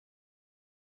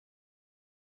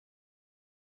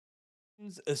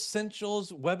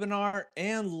Essentials webinar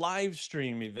and live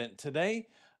stream event today.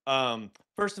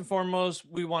 First and foremost,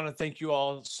 we want to thank you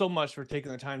all so much for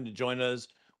taking the time to join us.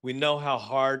 We know how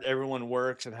hard everyone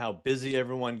works and how busy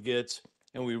everyone gets,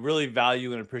 and we really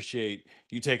value and appreciate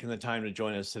you taking the time to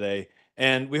join us today.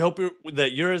 And we hope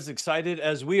that you're as excited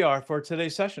as we are for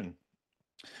today's session.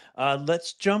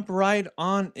 Let's jump right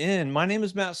on in. My name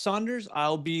is Matt Saunders.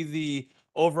 I'll be the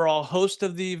overall host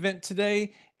of the event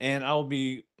today, and I'll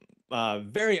be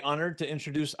very honored to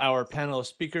introduce our panel of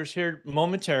speakers here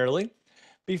momentarily.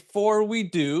 Before we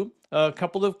do, a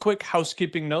couple of quick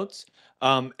housekeeping notes.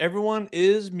 Everyone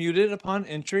is muted upon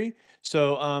entry.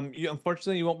 So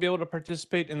unfortunately, you won't be able to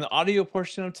participate in the audio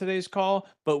portion of today's call,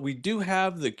 but we do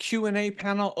have the Q&A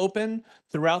panel open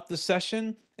throughout the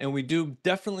session, and we do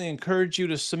definitely encourage you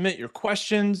to submit your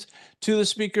questions to the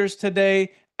speakers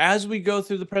today as we go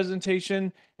through the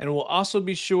presentation, and we'll also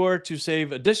be sure to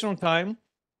save additional time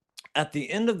at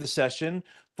the end of the session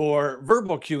for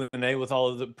verbal Q&A with all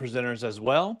of the presenters as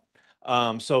well.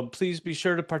 So please be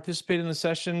sure to participate in the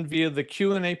session via the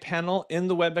Q&A panel in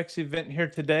the WebEx event here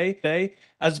today,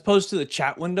 as opposed to the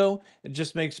chat window. It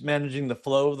just makes managing the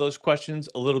flow of those questions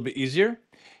a little bit easier.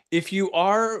 If you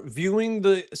are viewing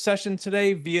the session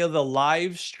today via the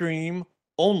live stream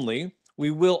only,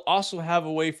 we will also have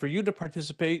a way for you to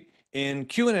participate in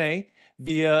Q&A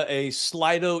via a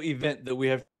Slido event that we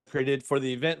have created for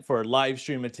the event for live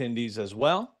stream attendees as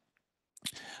well.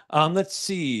 Let's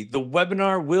see, the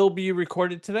webinar will be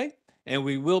recorded today, and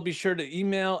we will be sure to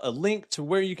email a link to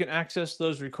where you can access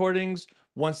those recordings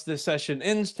once the session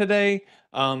ends today.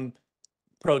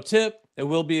 Pro tip, it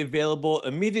will be available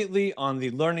immediately on the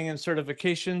Learning and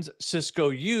Certifications Cisco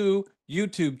U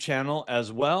YouTube channel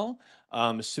as well.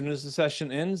 As soon as the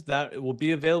session ends, that will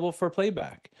be available for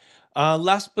playback.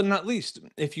 Last but not least,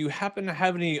 if you happen to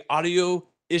have any audio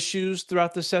issues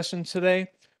throughout the session today,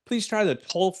 please try the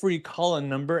toll-free call-in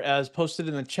number as posted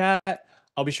in the chat.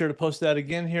 I'll be sure to post that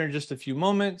again here in just a few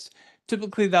moments.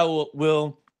 Typically, that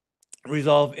will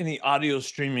resolve any audio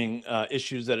streaming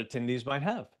issues that attendees might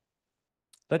have.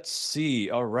 Let's see.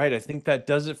 All right. I think that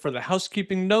does it for the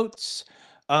housekeeping notes.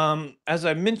 As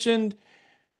I mentioned,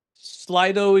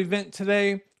 Slido event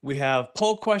today. We have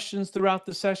poll questions throughout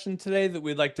the session today that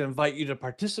we'd like to invite you to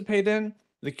participate in.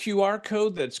 The QR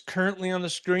code that's currently on the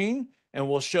screen, and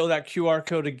we'll show that QR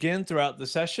code again throughout the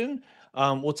session,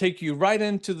 will take you right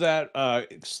into that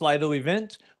Slido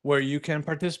event where you can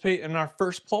participate in our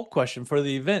first poll question for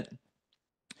the event.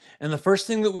 And the first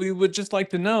thing that we would just like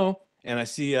to know, and I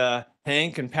see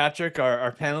Hank and Patrick,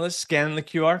 our panelists, scanning the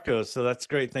QR code. So that's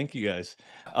great. Thank you, guys.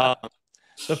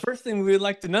 The first thing we would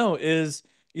like to know is,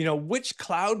 which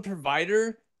cloud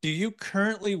provider do you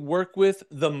currently work with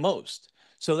the most?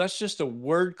 So that's just a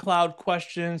word cloud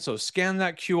question. So scan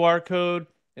that QR code.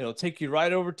 It'll take you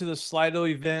right over to the Slido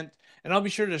event. And I'll be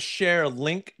sure to share a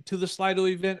link to the Slido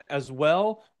event as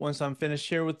well once I'm finished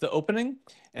here with the opening.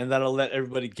 And that'll let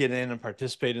everybody get in and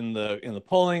participate in the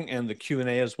polling and the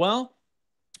Q&A as well.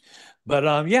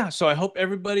 But yeah, so I hope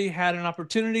everybody had an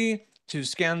opportunity to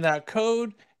scan that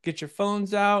code, get your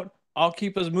phones out. I'll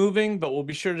keep us moving, but we'll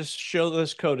be sure to show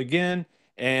this code again,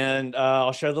 and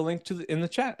I'll share the link in the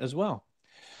chat as well.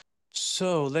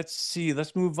 So let's see,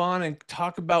 let's move on and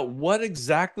talk about what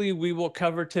exactly we will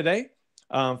cover today.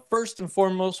 First and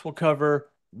foremost, we'll cover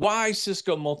why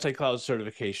Cisco Multicloud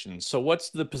certifications. So what's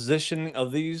the positioning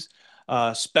of these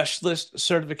specialist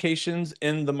certifications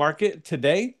in the market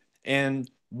today,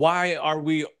 and why are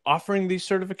we offering these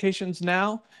certifications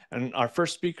now? And our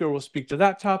first speaker will speak to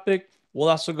that topic. We'll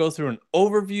also go through an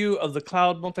overview of the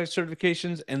cloud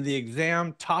multi-certifications and the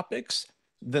exam topics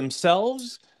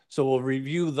themselves. So we'll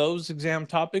review those exam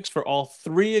topics for all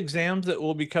 3 exams that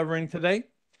we'll be covering today.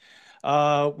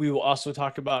 We will also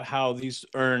talk about how these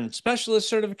earn specialist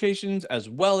certifications as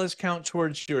well as count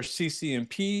towards your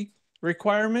CCNP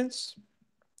requirements.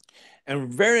 And we're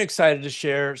very excited to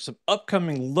share some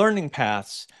upcoming learning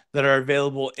paths that are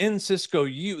available in Cisco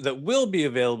U, that will be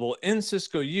available in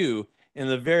Cisco U in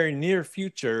the very near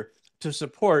future to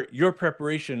support your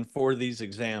preparation for these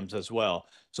exams as well.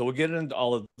 So we'll get into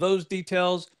all of those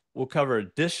details. We'll cover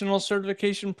additional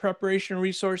certification preparation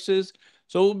resources.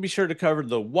 So we'll be sure to cover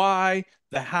the why,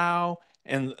 the how,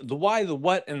 and the why, the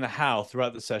what, and the how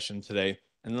throughout the session today.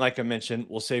 And like I mentioned,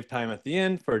 we'll save time at the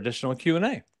end for additional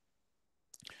Q&A.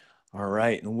 All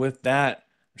right, and with that,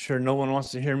 I'm sure no one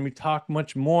wants to hear me talk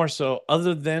much more. So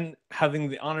other than having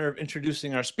the honor of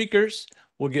introducing our speakers,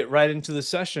 we'll get right into the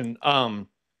session.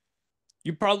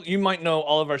 You might know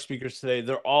all of our speakers today.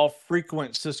 They're all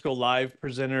frequent Cisco Live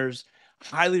presenters.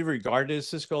 highly regarded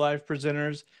Cisco Live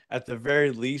presenters, at the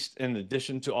very least, in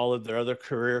addition to all of their other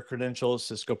career credentials,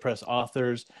 Cisco Press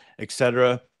authors,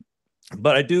 etc.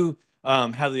 But I do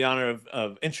have the honor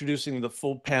of introducing the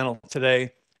full panel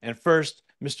today. And first,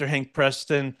 Mr. Hank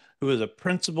Preston, who is a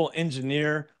principal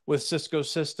engineer with Cisco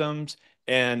Systems.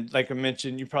 And like I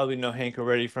mentioned, you probably know Hank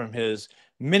already from his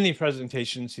many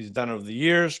presentations he's done over the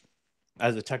years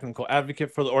as a technical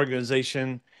advocate for the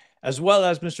organization, as well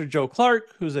as Mr. Joe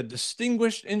Clarke, who's a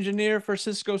distinguished engineer for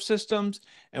Cisco Systems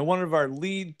and one of our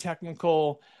lead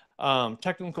technical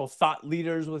thought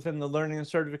leaders within the Learning and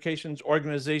Certifications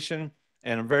organization.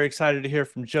 And I'm very excited to hear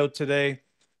from Joe today.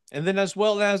 And then as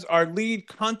well as our lead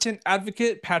content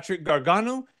advocate, Patrick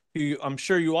Gargano, who I'm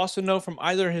sure you also know from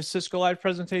either his Cisco Live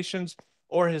presentations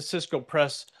or his Cisco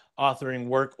Press authoring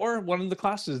work, or one of the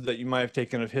classes that you might have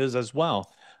taken of his as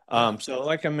well. So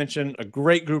like I mentioned, a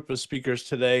great group of speakers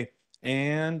today.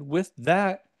 And with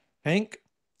that, Hank,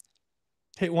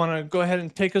 want to go ahead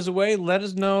and take us away? Let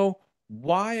us know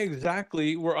why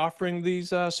exactly we're offering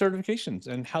these certifications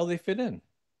and how they fit in.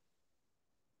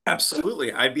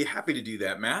 Absolutely. I'd be happy to do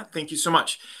that, Matt. Thank you so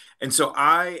much. And so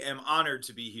I am honored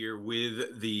to be here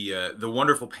with the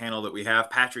wonderful panel that we have,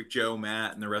 Patrick, Joe,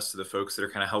 Matt, and the rest of the folks that are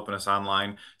kind of helping us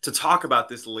online to talk about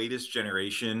this latest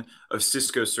generation of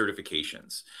Cisco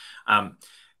certifications.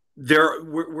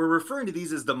 We're referring to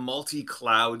these as the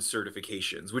multi-cloud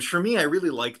certifications, which for me, I really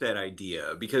like that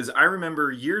idea because I remember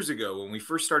years ago when we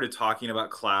first started talking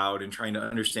about cloud and trying to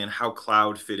understand how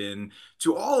cloud fit in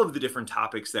to all of the different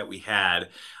topics that we had.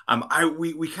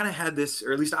 We kind of had this,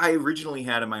 or at least I originally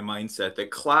had in my mindset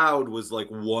that cloud was like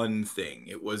one thing.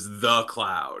 It was the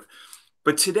cloud.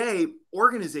 But today,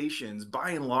 organizations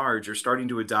by and large are starting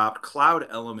to adopt cloud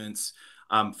elements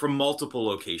from multiple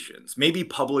locations, maybe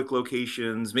public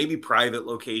locations, maybe private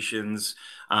locations.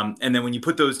 And then when you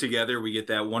put those together, we get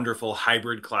that wonderful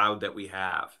hybrid cloud that we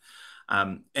have.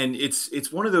 And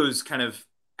it's one of those kind of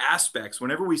aspects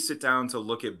whenever we sit down to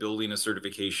look at building a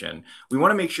certification, we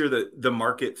want to make sure that the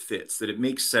market fits, that it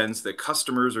makes sense, that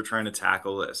customers are trying to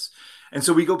tackle this. And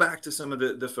so we go back to some of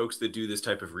the folks that do this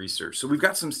type of research. So we've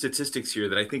got some statistics here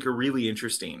that I think are really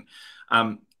interesting.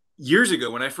 Years ago,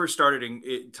 when I first started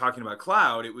talking about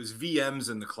cloud, it was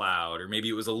VMs in the cloud, or maybe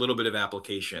it was a little bit of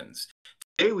applications.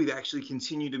 Today, we've actually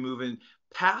continued to move in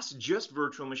past just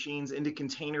virtual machines into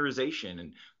containerization.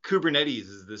 And Kubernetes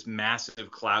is this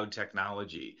massive cloud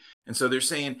technology. And so they're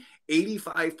saying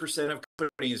 85% of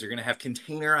companies are going to have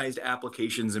containerized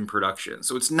applications in production.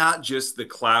 So it's not just the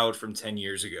cloud from 10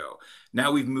 years ago.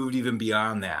 Now we've moved even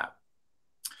beyond that.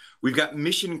 We've got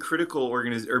mission critical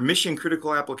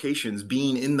applications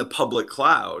being in the public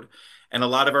cloud. And a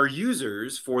lot of our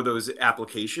users for those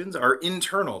applications are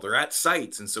internal, they're at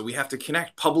sites. And so we have to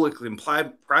connect public and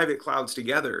private clouds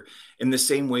together in the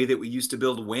same way that we used to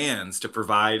build WANs to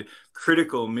provide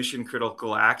mission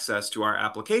critical access to our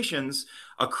applications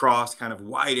across kind of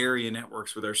wide area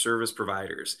networks with our service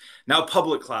providers. Now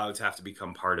public clouds have to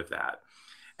become part of that.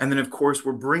 And then, of course,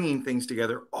 we're bringing things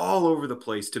together all over the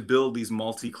place to build these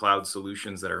multi-cloud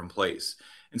solutions that are in place.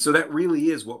 And so that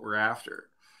really is what we're after.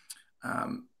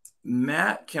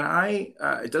 Matt,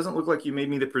 it doesn't look like you made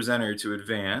me the presenter to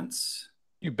advance.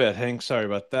 You bet, Hank. Sorry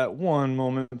about that. One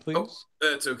moment, please. Oh,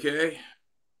 that's okay.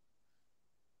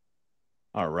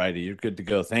 All righty, you're good to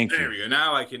go. Thank you. There we go.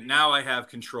 Now I have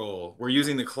control. We're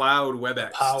using the Cloud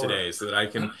WebEx today so that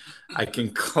I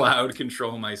can cloud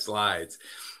control my slides.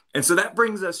 And so that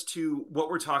brings us to what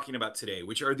we're talking about today,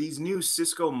 which are these new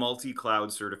Cisco Multicloud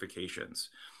certifications.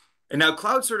 And now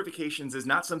cloud certifications is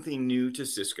not something new to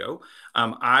Cisco.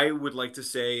 I would like to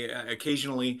say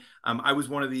occasionally I was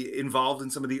involved in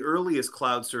some of the earliest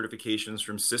cloud certifications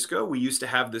from Cisco. We used to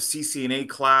have the CCNA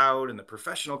cloud and the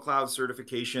professional cloud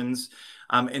certifications.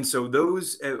 And so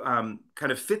those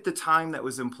kind of fit the time that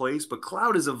was in place, but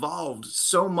cloud has evolved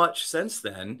so much since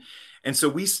then. And so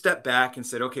we stepped back and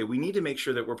said, okay, we need to make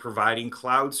sure that we're providing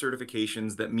cloud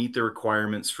certifications that meet the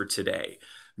requirements for today,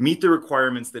 meet the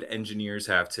requirements that engineers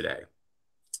have today.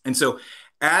 And so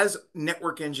as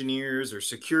network engineers or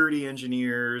security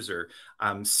engineers or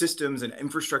systems and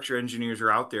infrastructure engineers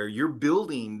are out there, you're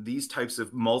building these types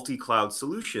of multi-cloud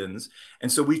solutions.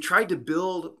 And so we tried to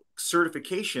build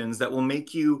certifications that will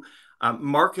make you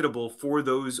marketable for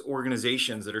those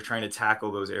organizations that are trying to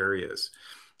tackle those areas.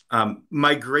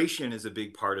 Migration is a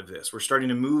big part of this. We're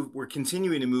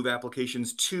continuing to move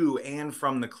applications to and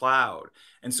from the cloud.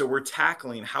 And so we're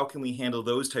tackling how can we handle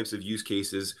those types of use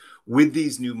cases with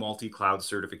these new multi-cloud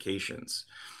certifications.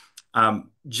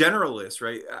 Generalists,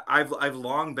 right? I've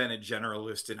long been a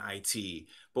generalist in IT,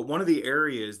 but one of the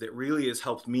areas that really has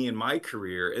helped me in my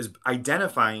career is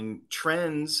identifying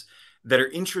trends that are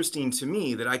interesting to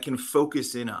me that I can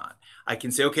focus in on. I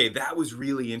can say, okay, that was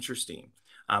really interesting.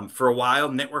 For a while,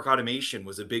 network automation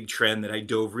was a big trend that I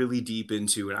dove really deep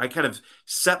into, and I kind of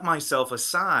set myself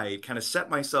aside, kind of set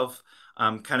myself,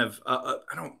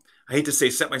 I hate to say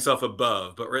set myself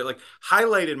above, but right, like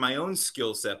highlighted my own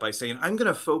skill set by saying, I'm going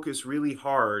to focus really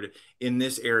hard in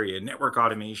this area, network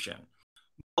automation.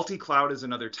 Multi-cloud is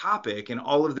another topic, and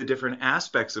all of the different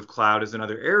aspects of cloud is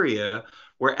another area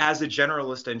where, as a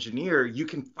generalist engineer, you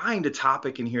can find a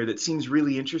topic in here that seems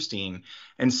really interesting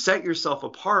and set yourself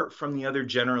apart from the other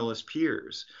generalist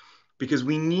peers. Because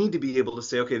we need to be able to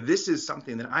say, okay, this is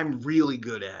something that I'm really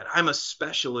good at. I'm a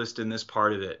specialist in this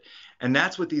part of it. And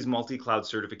that's what these multi-cloud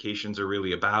certifications are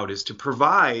really about, is to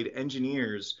provide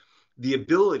engineers the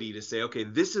ability to say, okay,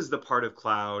 this is the part of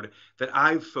cloud that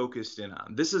I've focused in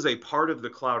on. This is a part of the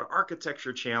cloud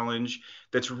architecture challenge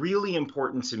that's really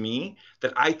important to me,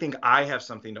 that I think I have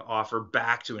something to offer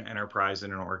back to an enterprise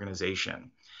and an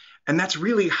organization. And that's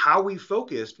really how we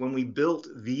focused when we built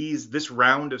this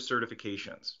round of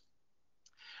certifications.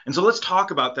 And so let's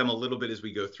talk about them a little bit as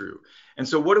we go through. And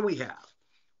so what do we have?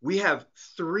 We have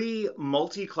 3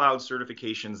 multi-cloud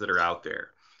certifications that are out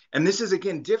there. And this is,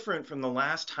 again, different from the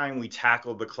last time we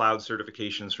tackled the cloud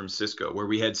certifications from Cisco, where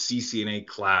we had CCNA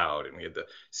Cloud and we had the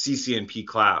CCNP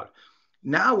Cloud.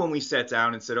 Now, when we sat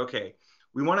down and said, okay,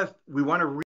 we want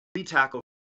to re-tackle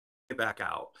it back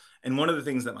out. And one of the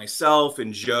things that myself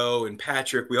and Joe and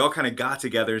Patrick, we all kind of got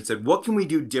together and said, what can we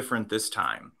do different this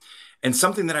time? And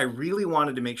something that I really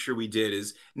wanted to make sure we did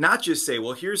is not just say,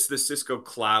 well, here's the Cisco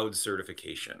Cloud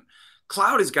certification.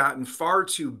 Cloud has gotten far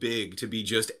too big to be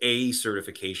just a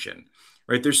certification,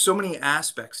 right? There's so many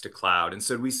aspects to cloud. And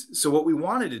so what we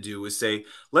wanted to do was say,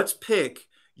 let's pick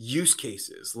use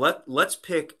cases. Let's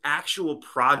pick actual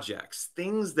projects,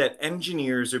 things that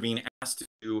engineers are being asked to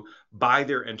do by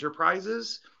their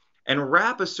enterprises, and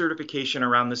wrap a certification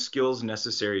around the skills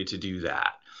necessary to do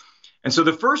that. And so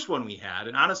the first one we had,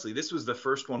 and honestly, this was the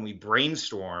first one we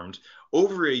brainstormed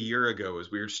over a year ago as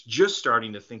we were just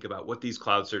starting to think about what these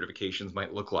cloud certifications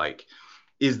might look like,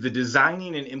 is the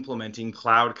designing and implementing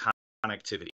cloud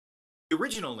connectivity. The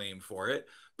original name for it,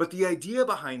 but the idea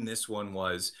behind this one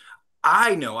was,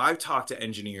 I know I've talked to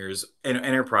engineers and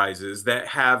enterprises that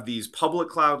have these public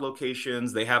cloud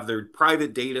locations, they have their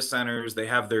private data centers, they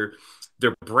have their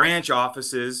branch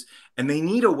offices, and they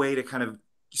need a way to kind of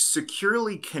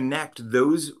securely connect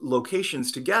those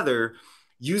locations together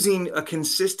using a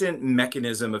consistent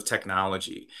mechanism of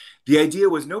technology. The idea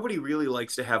was nobody really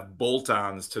likes to have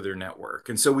bolt-ons to their network.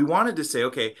 And so we wanted to say,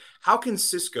 okay, how can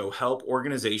Cisco help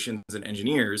organizations and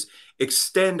engineers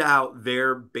extend out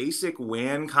their basic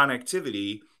WAN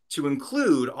connectivity to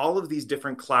include all of these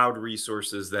different cloud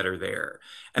resources that are there?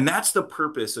 And that's the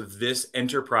purpose of this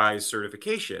enterprise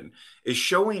certification, is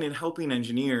showing and helping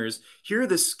engineers, here are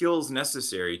the skills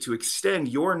necessary to extend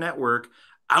your network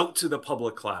out to the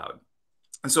public cloud.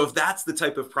 And so if that's the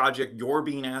type of project you're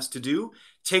being asked to do,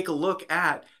 take a look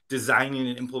at designing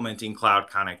and implementing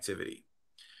cloud connectivity.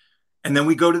 And then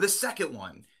we go to the second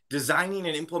one, designing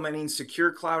and implementing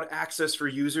secure cloud access for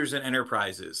users and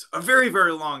enterprises. A very,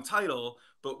 very long title,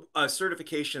 but a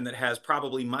certification that has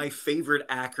probably my favorite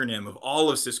acronym of all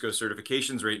of Cisco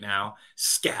certifications right now,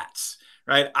 SCATs,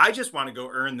 right? I just want to go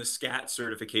earn the SCAT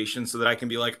certification so that I can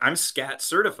be like, I'm SCAT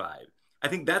certified. I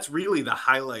think that's really the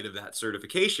highlight of that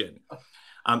certification.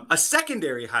 A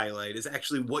secondary highlight is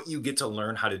actually what you get to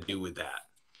learn how to do with that.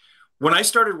 When I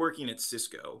started working at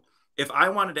Cisco, if I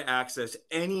wanted to access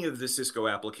any of the Cisco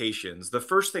applications, the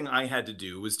first thing I had to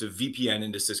do was to VPN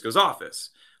into Cisco's office.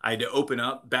 I had to open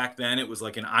up, back then it was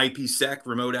like an IPsec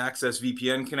remote access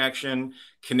VPN connection,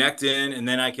 connect in, and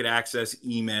then I could access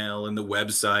email and the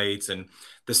websites and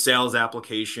the sales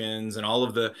applications and all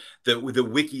of the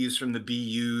wikis from the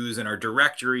BUs and our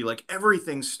directory. Like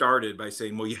everything started by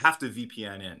saying, well, you have to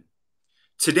VPN in.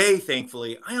 Today,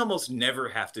 thankfully, I almost never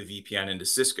have to VPN into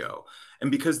Cisco. And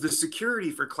because the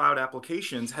security for cloud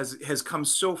applications has come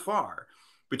so far,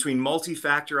 between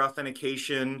multi-factor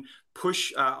authentication,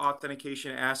 push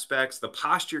authentication aspects, the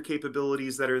posture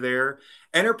capabilities that are there,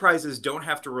 enterprises don't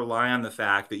have to rely on the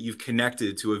fact that you've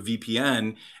connected to a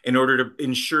VPN in order to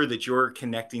ensure that you're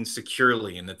connecting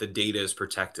securely and that the data is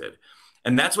protected.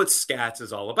 And that's what SCATs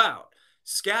is all about.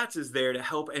 SCATs is there to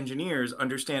help engineers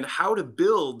understand how to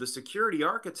build the security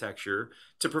architecture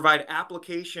to provide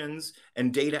applications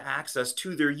and data access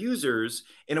to their users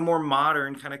in a more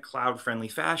modern, kind of cloud-friendly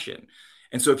fashion.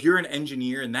 And so if you're an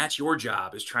engineer and that's your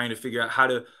job, is trying to figure out how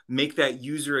to make that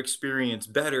user experience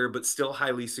better but still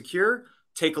highly secure,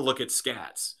 take a look at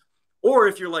SCATs. Or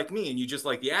if you're like me and you just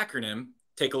like the acronym,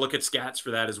 take a look at SCATs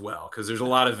for that as well, because there's a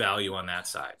lot of value on that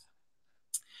side.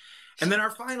 And then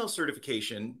our final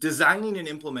certification, designing and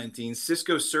implementing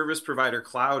Cisco Service Provider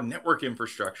Cloud Network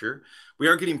Infrastructure. We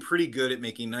are getting pretty good at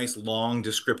making nice, long,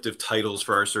 descriptive titles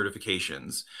for our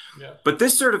certifications. Yeah. But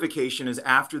this certification is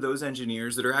after those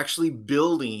engineers that are actually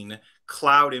building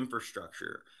cloud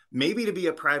infrastructure, maybe to be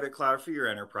a private cloud for your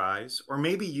enterprise, or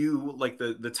maybe you, like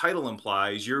the title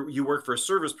implies, you work for a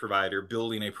service provider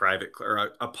building a private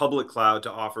or a public cloud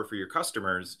to offer for your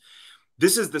customers.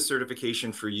 This is the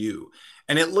certification for you.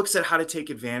 And it looks at how to take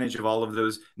advantage of all of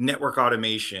those network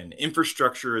automation,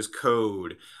 infrastructure as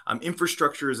code,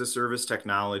 infrastructure as a service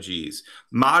technologies,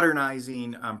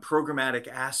 modernizing programmatic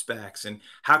aspects, and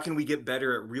how can we get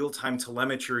better at real-time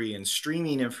telemetry and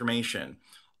streaming information.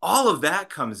 All of that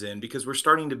comes in because we're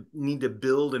starting to need to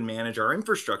build and manage our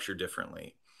infrastructure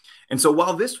differently. And so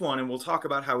while this one, and we'll talk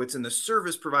about how it's in the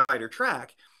service provider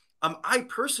track, I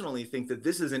personally think that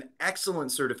this is an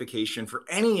excellent certification for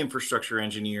any infrastructure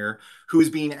engineer who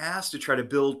is being asked to try to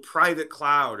build private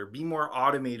cloud or be more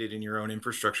automated in your own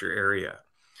infrastructure area.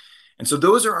 And so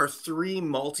those are our 3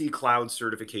 multi-cloud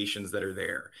certifications that are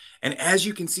there. And as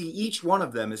you can see, each one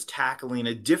of them is tackling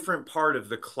a different part of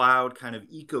the cloud kind of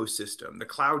ecosystem, the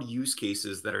cloud use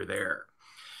cases that are there.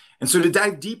 And so to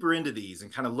dive deeper into these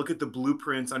and kind of look at the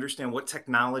blueprints, understand what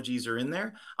technologies are in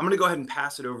there, I'm going to go ahead and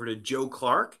pass it over to Joe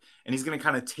Clarke, and he's going to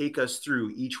kind of take us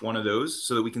through each one of those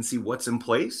so that we can see what's in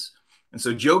place. And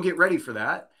so Joe, get ready for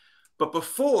that. But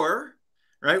before,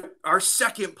 right, our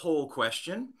second poll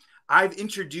question, I've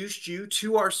introduced you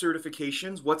to our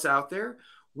certifications, what's out there.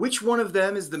 Which one of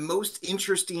them is the most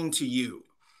interesting to you?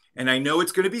 And I know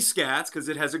it's going to be SCATS because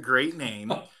it has a great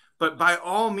name. But by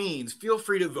all means, feel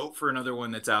free to vote for another one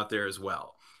that's out there as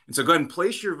well. And so go ahead and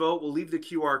place your vote. We'll leave the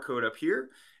QR code up here.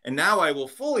 And now I will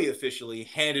fully officially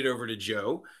hand it over to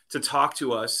Joe to talk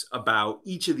to us about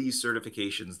each of these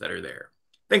certifications that are there.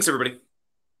 Thanks, everybody.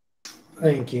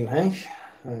 Thank you, Hank.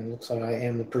 It looks like I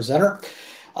am the presenter.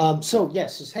 So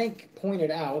yes, as Hank pointed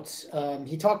out,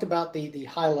 he talked about the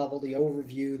high level, the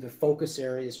overview, the focus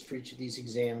areas for each of these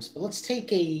exams. But let's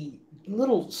take a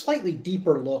little slightly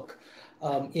deeper look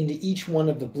into each one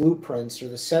of the blueprints or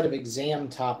the set of exam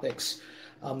topics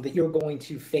that you're going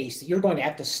to face, that you're going to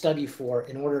have to study for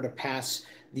in order to pass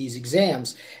these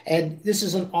exams. And this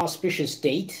is an auspicious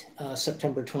date,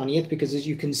 September 20th, because as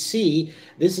you can see,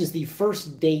 this is the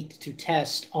first date to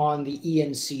test on the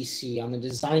ENCC, on the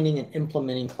Designing and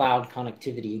Implementing Cloud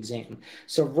Connectivity exam.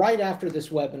 So right after this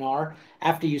webinar,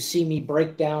 after you see me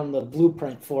break down the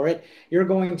blueprint for it, you're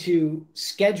going to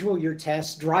schedule your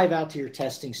test, drive out to your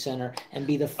testing center, and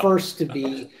be the first to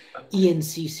be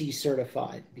ENCC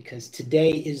certified, because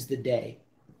today is the day.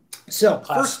 So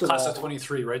class of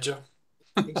 23, right, Joe?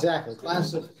 Exactly,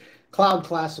 cloud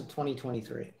class of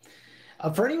 2023.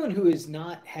 For anyone who has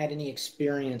not had any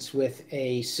experience with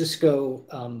a Cisco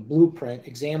blueprint,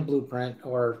 exam blueprint,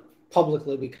 or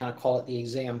publicly we kind of call it the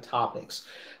exam topics,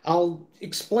 I'll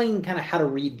explain kind of how to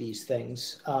read these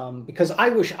things because I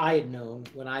wish I had known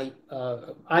when I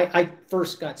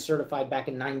first got certified back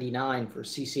in '99 for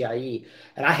CCIE,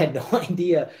 and I had no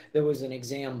idea there was an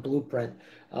exam blueprint.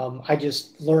 I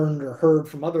just learned or heard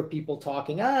from other people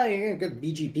talking, you're going to get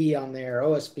BGP on there,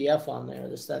 OSPF on there,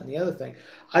 this, that, and the other thing.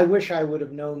 I wish I would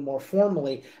have known more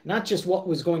formally, not just what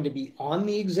was going to be on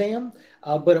the exam,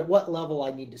 but at what level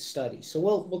I need to study. So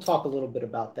we'll talk a little bit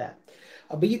about that.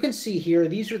 But you can see here,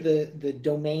 these are the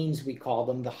domains, we call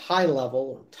them, the high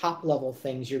level or top level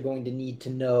things you're going to need to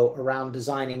know around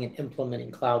designing and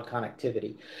implementing cloud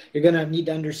connectivity. You're going to need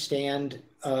to understand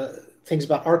things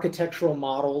about architectural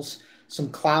models, some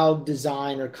cloud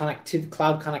design or cloud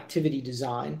connectivity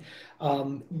design,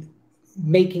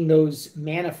 making those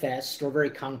manifest or very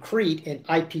concrete in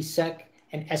IPsec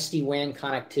and SD-WAN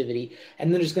connectivity.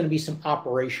 And then there's going to be some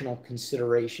operational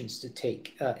considerations to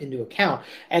take into account.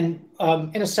 And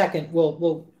in a second,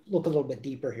 we'll look a little bit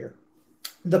deeper here.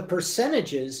 The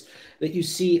percentages that you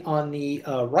see on the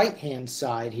right-hand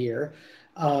side here,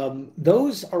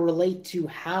 those are relate to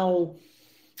how,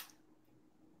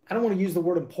 I don't want to use the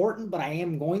word important, but I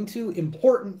am going to,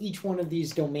 important each one of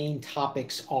these domain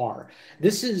topics are.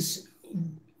 This is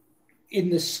in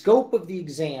the scope of the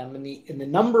exam, in the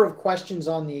number of questions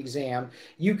on the exam,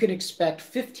 you can expect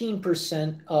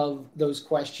 15% of those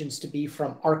questions to be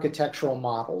from architectural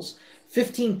models,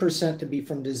 15% to be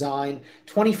from design,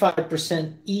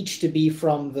 25% each to be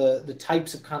from the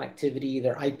types of connectivity,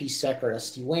 either IPsec or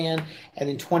SD-WAN, and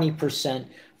then 20%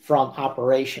 from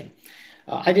operation.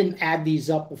 I didn't add these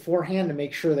up beforehand to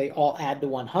make sure they all add to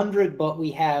 100, but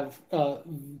we have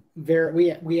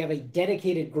we have a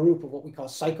dedicated group of what we call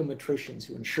psychometricians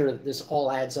who ensure that this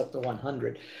all adds up to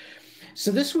 100.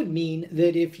 So this would mean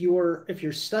that if you're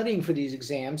studying for these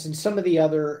exams, and some of the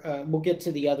other, we'll get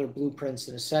to the other blueprints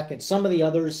in a second. Some of the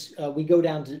others, we go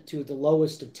down to the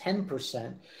lowest of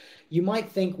 10%. You might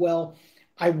think, well,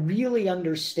 I really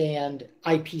understand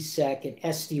IPsec and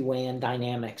SD-WAN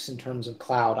dynamics in terms of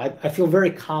cloud. I feel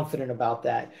very confident about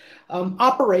that.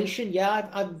 Operation, yeah,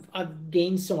 I've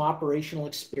gained some operational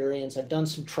experience. I've done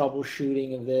some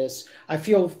troubleshooting of this. I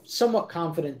feel somewhat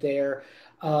confident there.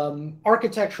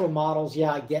 Architectural models,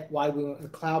 yeah, I get why we went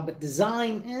with the cloud, but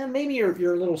design, maybe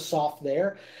you're a little soft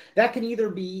there. That can either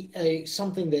be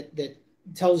something that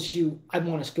tells you I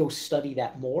want to go study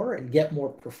that more and get more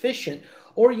proficient,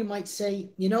 or you might say,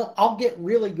 I'll get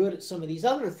really good at some of these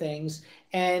other things,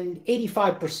 and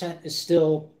 85% is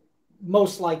still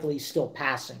most likely still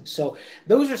passing. So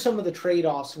those are some of the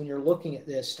trade-offs when you're looking at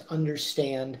this to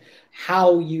understand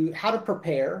how to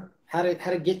prepare, how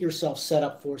to get yourself set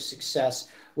up for success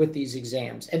with these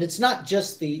exams. And it's not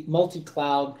just the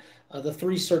multi-cloud, the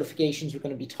 3 certifications we're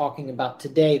going to be talking about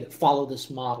today that follow this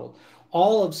model.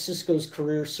 All of Cisco's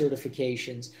career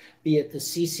certifications, be it the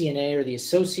CCNA or the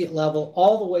associate level,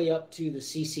 all the way up to the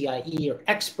CCIE or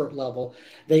expert level,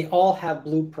 they all have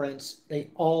blueprints.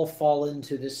 They all fall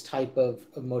into this type of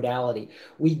modality.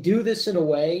 We do this in a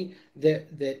way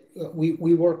that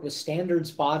we work with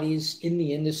standards bodies in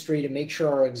the industry to make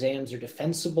sure our exams are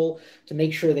defensible, to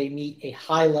make sure they meet a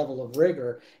high level of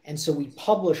rigor. And so we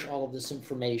publish all of this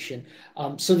information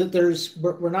so that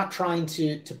we're not trying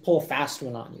to pull a fast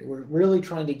one on you. We're really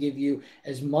trying to give you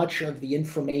as much of the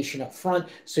information up front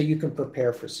so you can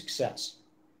prepare for success.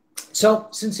 So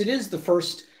since it is the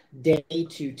first day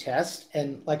 2 test,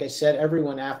 and like I said,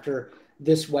 everyone after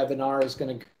this webinar is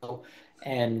going to go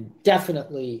and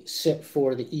definitely sit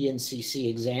for the ENCC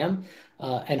exam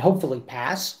and hopefully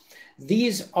pass.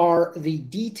 These are the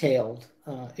detailed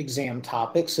exam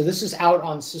topics. So this is out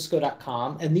on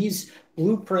cisco.com, and these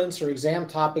blueprints or exam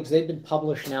topics, they've been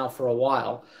published now for a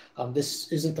while.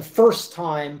 This isn't the first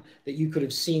time that you could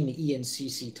have seen the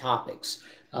ENCC topics.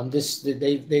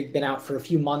 They've been out for a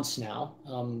few months now.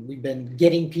 We've been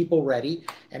getting people ready,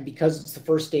 and because it's the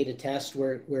first day to test,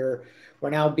 we're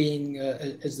now being,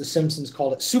 as the Simpsons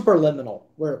called it, superliminal.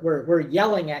 We're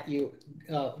yelling at you.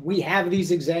 We have these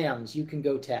exams. You can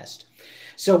go test.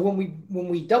 So when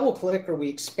we double click or we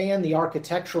expand the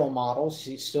architectural models,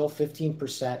 still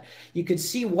 15%, you can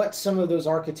see what some of those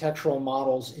architectural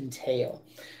models entail.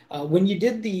 When you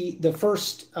did the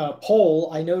first poll,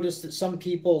 I noticed that some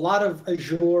people, a lot of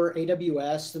Azure,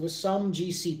 AWS, there was some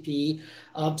GCP,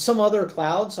 some other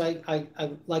clouds. I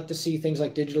like to see things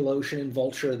like DigitalOcean and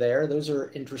Vultr there. Those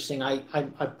are interesting. I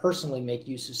personally make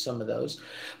use of some of those.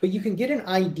 But you can get an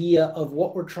idea of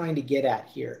what we're trying to get at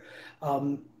here.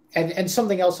 And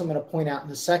something else I'm going to point out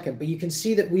in a second, but you can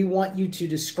see that we want you to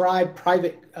describe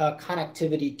private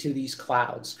connectivity to these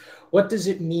clouds. What does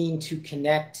it mean to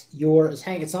connect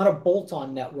it's not a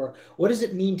bolt-on network. What does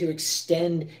it mean to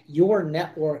extend your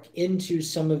network into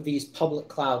some of these public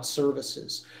cloud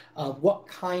services? What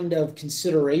kind of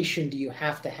consideration do you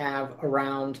have to have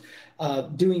around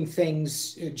doing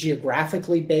things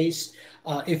geographically based?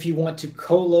 If you want to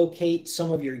co-locate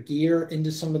some of your gear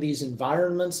into some of these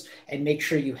environments and make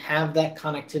sure you have that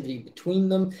connectivity between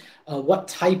them, what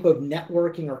type of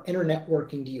networking or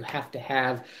internetworking do you have to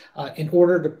have in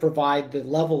order to provide the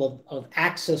level of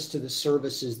access to the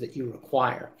services that you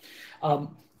require?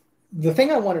 The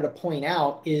thing I wanted to point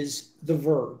out is the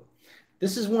verb.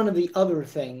 This is one of the other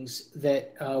things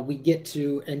that we get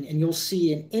to, and you'll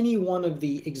see in any one of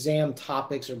the exam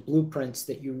topics or blueprints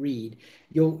that you read,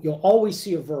 you'll always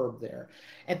see a verb there.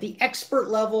 At the expert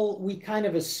level, we kind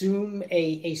of assume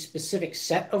a specific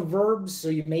set of verbs, so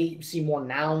you may see more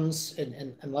nouns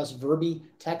and less verby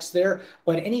text there,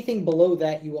 but anything below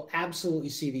that, you will absolutely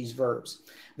see these verbs.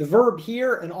 The verb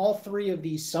here in all 3 of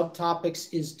these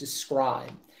subtopics is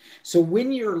describe. So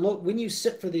when you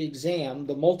sit for the exam,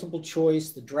 the multiple choice,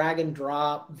 the drag and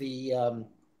drop, the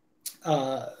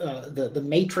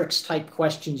matrix type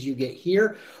questions you get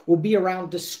here will be around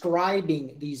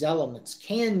describing these elements.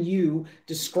 Can you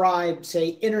describe, say,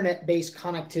 internet-based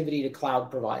connectivity to cloud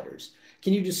providers?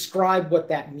 Can you describe what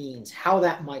that means, how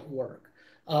that might work?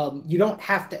 You don't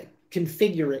have to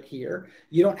configure it here.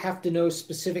 You don't have to know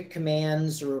specific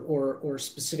commands or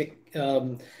specific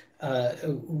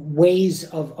ways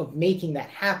of making that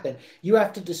happen. You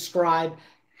have to describe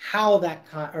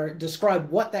describe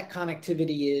what that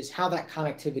connectivity is, how that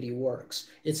connectivity works.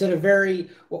 It's at a very,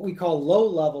 what we call low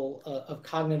level of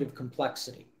cognitive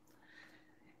complexity.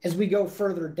 As we go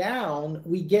further down,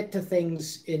 we get to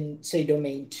things in, say,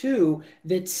 domain 2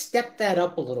 that step that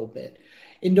up a little bit.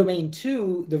 In domain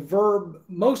 2, the verb,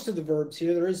 most of the verbs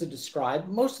here, there is a describe,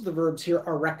 most of the verbs here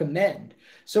are recommend.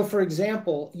 So for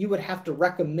example, you would have to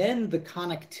recommend the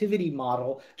connectivity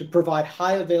model to provide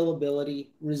high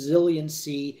availability,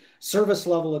 resiliency, service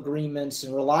level agreements,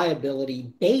 and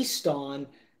reliability based on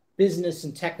business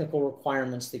and technical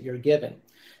requirements that you're given.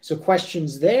 So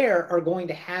questions there are going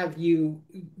to have you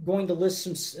going to list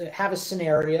some, have a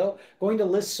scenario, going to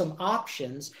list some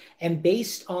options, and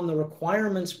based on the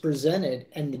requirements presented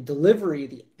and the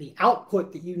delivery, the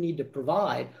output that you need to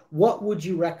provide, what would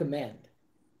you recommend?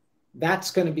 That's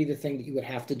going to be the thing that you would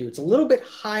have to do. It's a little bit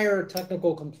higher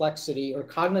technical complexity or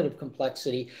cognitive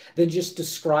complexity than just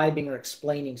describing or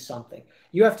explaining something.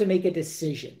 You have to make a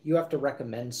decision. You have to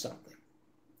recommend something.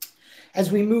 As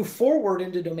we move forward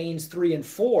into domains 3 and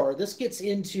 4, this gets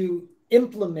into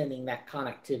implementing that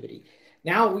connectivity.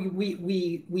 Now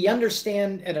we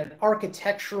understand at an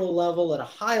architectural level, at a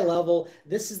high level,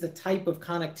 this is the type of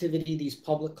connectivity these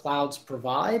public clouds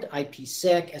provide,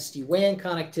 IPsec, SD-WAN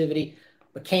connectivity,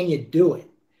 but can you do it?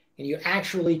 Can you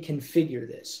actually configure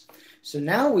this? So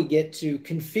now we get to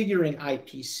configuring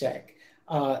IPsec.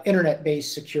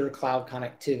 Internet-based secure cloud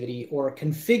connectivity, or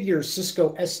configure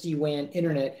Cisco SD-WAN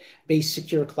internet-based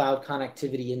secure cloud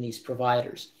connectivity in these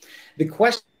providers. The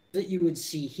questions that you would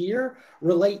see here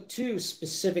relate to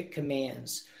specific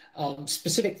commands,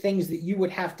 specific things that you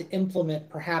would have to implement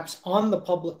perhaps on the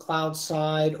public cloud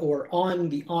side or on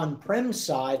the on-prem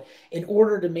side in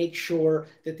order to make sure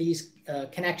that these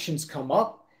connections come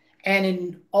up. And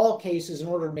in all cases, in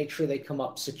order to make sure they come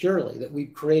up securely, that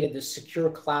we've created this secure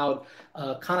cloud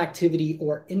connectivity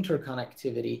or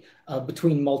interconnectivity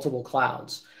between multiple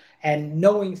clouds. And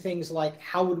knowing things like,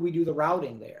 how would we do the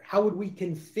routing there? How would we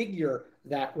configure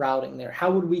that routing there?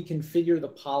 How would we configure the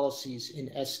policies in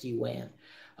SD-WAN?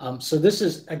 So this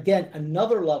is, again,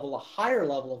 another level, a higher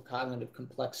level of cognitive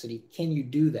complexity. Can you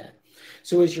do that?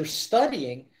 So as you're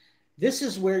studying, this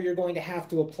is where you're going to have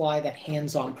to apply that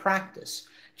hands-on practice.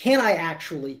 Can I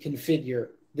actually configure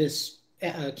this?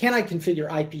 Can I configure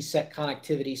IPsec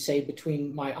connectivity, say,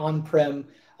 between my on-prem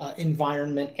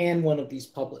environment and one of these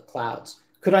public clouds?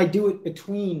 Could I do it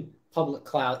between public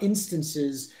cloud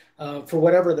instances for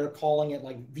whatever they're calling it,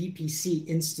 like VPC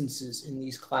instances in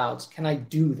these clouds? Can I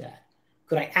do that?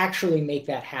 Could I actually make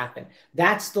that happen?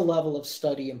 That's the level of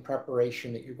study and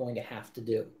preparation that you're going to have to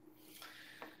do.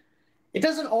 It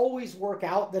doesn't always work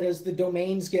out that as the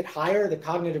domains get higher, the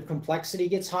cognitive complexity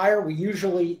gets higher. We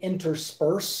usually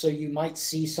intersperse, so you might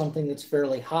see something that's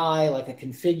fairly high, like a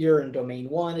configure in domain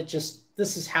 1. It just,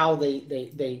 this is how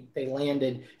they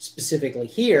landed specifically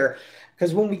here.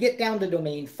 Because when we get down to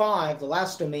domain 5, the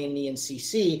last domain in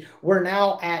ENCC, we're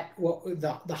now at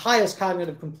the highest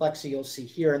cognitive complexity you'll see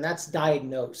here, and that's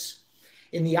diagnose.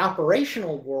 In the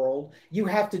operational world, you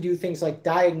have to do things like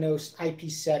diagnose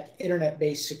IPsec,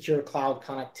 internet-based secure cloud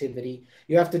connectivity.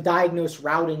 You have to diagnose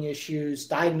routing issues,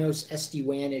 diagnose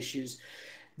SD-WAN issues.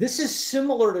 This is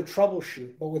similar to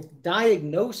troubleshoot, but with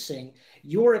diagnosing,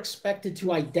 you're expected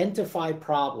to identify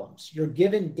problems. You're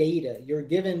given data. You're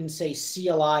given, say,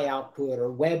 CLI output or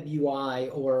web UI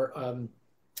or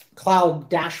cloud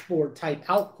dashboard type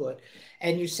output,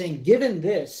 and you're saying, given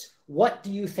this, what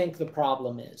do you think the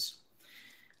problem is?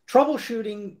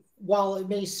 Troubleshooting, while it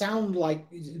may sound like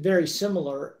very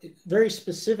similar, very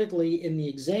specifically in the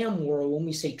exam world, when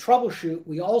we say troubleshoot,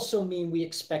 we also mean we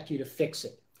expect you to fix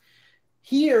it.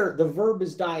 Here, the verb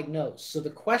is diagnose. So the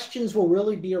questions will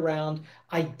really be around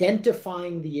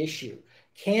identifying the issue.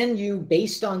 Can you,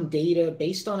 based on data,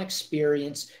 based on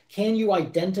experience, can you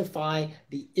identify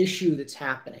the issue that's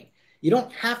happening? You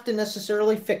don't have to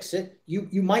necessarily fix it.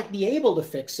 You might be able to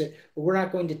fix it, but we're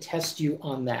not going to test you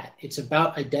on that. It's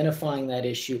about identifying that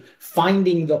issue,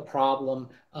 finding the problem,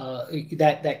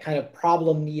 that kind of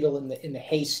problem needle in the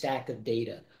haystack of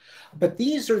data. But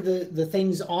these are the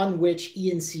things on which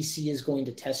ENCC is going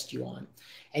to test you on.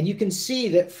 And you can see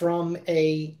that from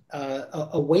a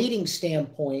weighting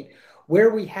standpoint,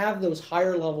 where we have those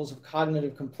higher levels of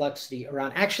cognitive complexity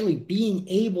around actually being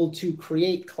able to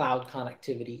create cloud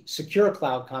connectivity, secure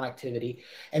cloud connectivity,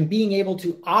 and being able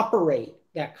to operate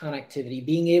that connectivity,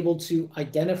 being able to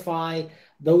identify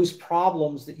those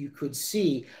problems that you could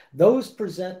see, those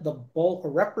present the bulk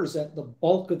or represent the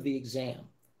bulk of the exam.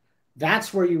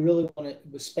 That's where you really want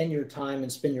to spend your time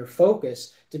and spend your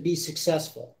focus to be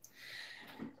successful.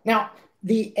 Now,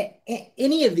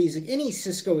 any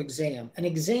Cisco exam, an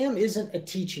exam isn't a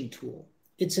teaching tool.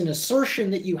 It's an assertion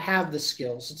that you have the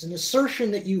skills. It's an assertion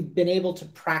that you've been able to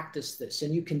practice this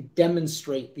and you can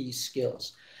demonstrate these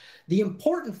skills. The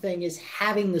important thing is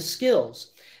having the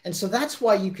skills. And so that's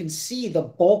why you can see the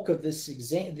bulk of this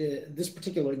exam, this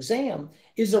particular exam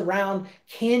is around,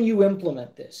 can you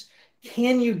implement this?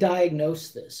 Can you diagnose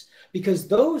this? Because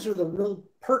those are the real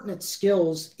pertinent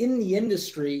skills in the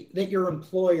industry that your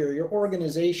employer, your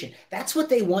organization, that's what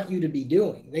they want you to be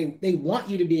doing. They want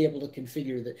you to be able to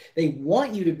configure that. They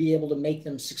want you to be able to make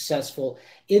them successful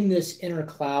in this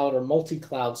intercloud or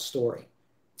multi-cloud story.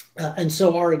 And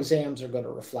so our exams are going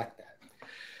to reflect that.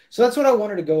 So that's what I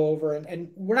wanted to go over. And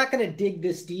we're not going to dig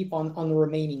this deep on the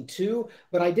remaining two,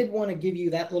 but I did want to give you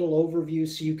that little overview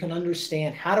so you can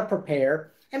understand how to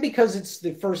prepare. And because it's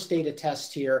the first data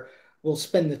test here, we'll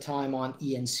spend the time on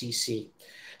ENCC.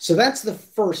 So that's the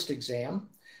first exam.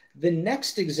 The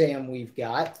next exam we've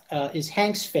got is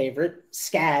Hank's favorite,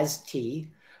 SCAS-T.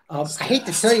 I hate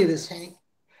to tell you this, Hank.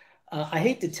 I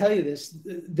hate to tell you this.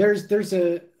 There's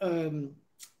a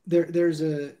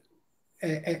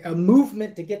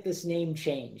movement to get this name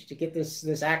changed, to get this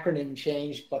acronym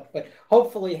changed, but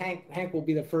hopefully Hank will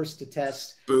be the first to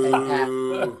test and have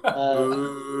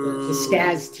the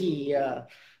SCAS-T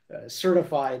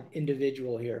certified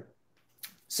individual here.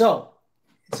 So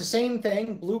it's the same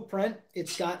thing, Blueprint.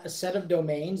 It's got a set of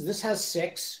domains. This has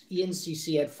 6.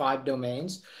 ENCC had 5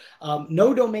 domains.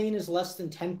 No domain is less than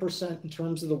 10% in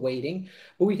terms of the weighting,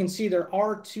 but we can see there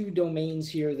are 2 domains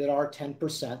here that are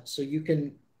 10%. So you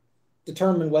can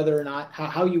determine whether or not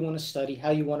how you want to study,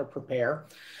 how you want to prepare.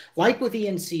 Like with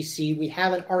ENCC, we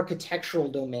have an architectural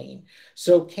domain.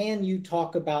 So can you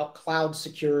talk about cloud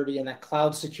security and that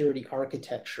cloud security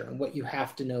architecture and what you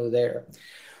have to know there?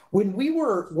 When we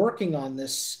were working on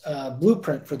this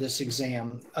blueprint for this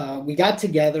exam, we got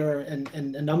together and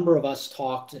a number of us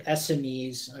talked,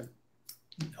 SMEs.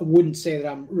 I wouldn't say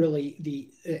that I'm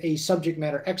really a subject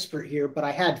matter expert here, but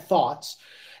I had thoughts.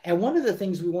 And one of the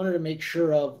things we wanted to make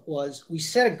sure of was we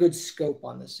set a good scope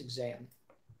on this exam.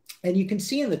 And you can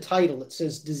see in the title, it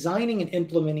says designing and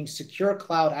implementing secure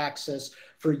cloud access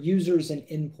for users and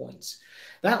endpoints.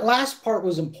 That last part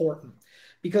was important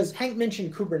because Hank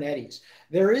mentioned Kubernetes.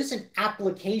 There is an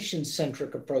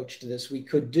application-centric approach to this we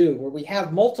could do where we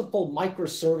have multiple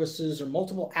microservices or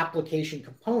multiple application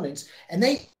components, and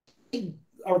they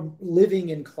are living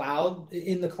in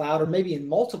the cloud, or maybe in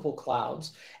multiple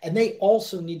clouds, and they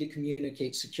also need to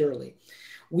communicate securely.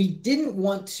 We didn't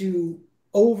want to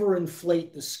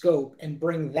overinflate the scope and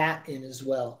bring that in as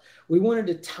well. We wanted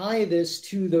to tie this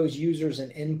to those users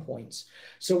and endpoints.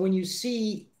 So when you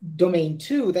see domain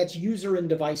 2, that's user and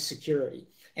device security.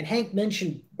 And Hank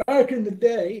mentioned back in the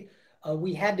day,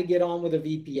 we had to get on with a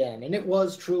VPN, and it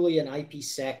was truly an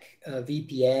IPsec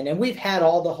VPN. And we've had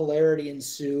all the hilarity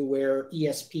ensue where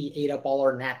ESP ate up all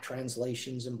our NAT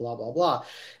translations and blah, blah, blah.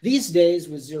 These days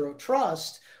with Zero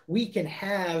Trust, we can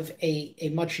have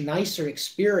a much nicer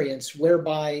experience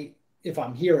whereby if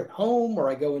I'm here at home or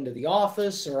I go into the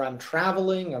office or I'm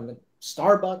traveling, I'm at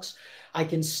Starbucks, I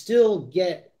can still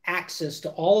get access to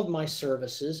all of my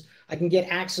services. I can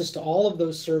get access to all of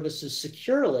those services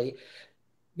securely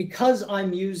because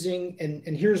I'm using,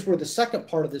 and here's where the second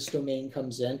part of this domain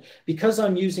comes in, because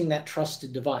I'm using that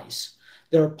trusted device.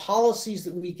 There are policies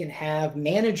that we can have,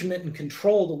 management and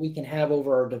control that we can have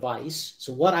over our device.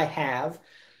 So what I have,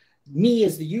 me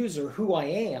as the user, who I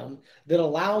am, that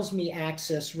allows me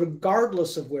access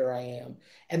regardless of where I am.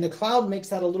 And the cloud makes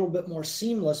that a little bit more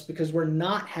seamless because we're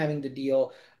not having to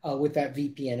deal with that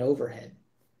VPN overhead.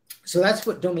 So that's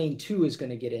what domain 2 is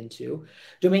going to get into.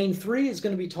 Domain 3 is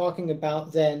going to be talking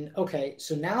about then, okay,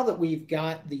 so now that we've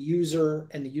got the user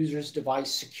and the user's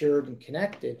device secured and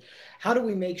connected, how do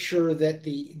we make sure that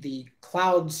the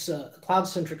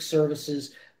cloud-centric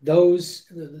services,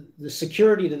 the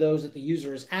security to those that the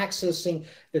user is accessing,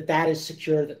 that is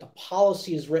secure, that the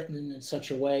policy is written in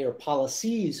such a way, or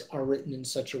policies are written in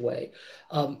such a way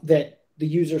that the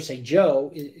user, say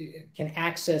Joe, can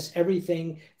access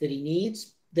everything that he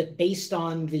needs, that based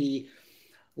on the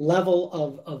level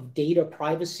of data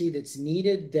privacy that's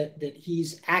needed, that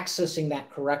he's accessing that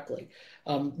correctly.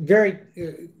 Very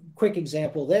quick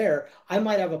example there, I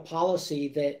might have a policy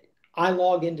that I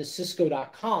log into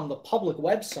Cisco.com, the public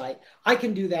website. I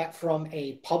can do that from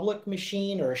a public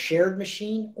machine or a shared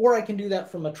machine, or I can do that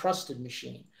from a trusted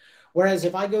machine. Whereas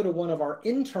if I go to one of our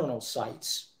internal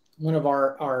sites, one of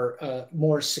our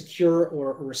more secure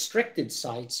or restricted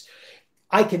sites,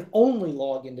 I can only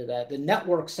log into that. The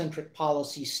network-centric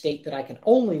policies state that I can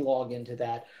only log into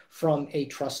that from a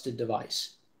trusted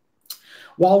device.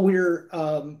 While we're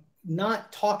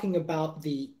not talking about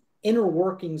the inner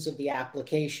workings of the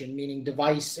application, meaning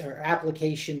device or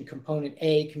application component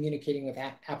A communicating with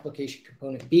application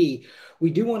component B,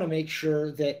 we do want to make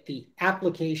sure that the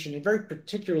application, and very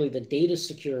particularly the data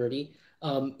security,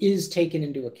 is taken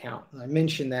into account. And I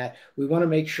mentioned that we want to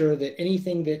make sure that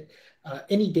anything that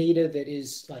any data that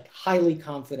is like highly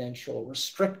confidential,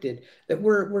 restricted, that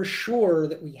we're sure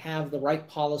that we have the right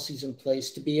policies in place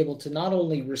to be able to not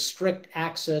only restrict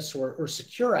access or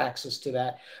secure access to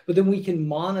that, but then we can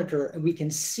monitor and we can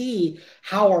see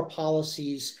how our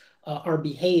policies are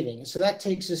behaving. So that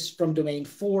takes us from domain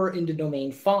 4 into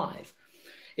domain 5.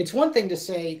 It's one thing to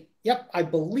say, yep, I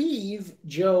believe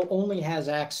Joe only has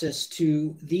access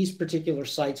to these particular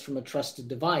sites from a trusted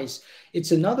device.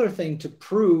 It's another thing to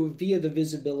prove via the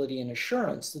visibility and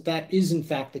assurance that that is in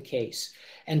fact the case,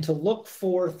 and to look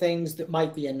for things that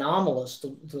might be anomalous,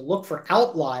 to look for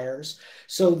outliers.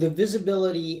 So the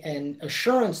visibility and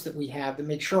assurance that we have to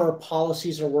make sure our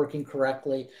policies are working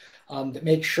correctly, that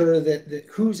make sure that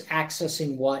who's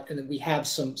accessing what, and that we have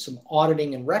some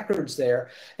auditing and records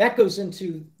there, that goes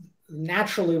into,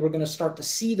 naturally, we're going to start to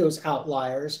see those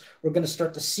outliers. We're going to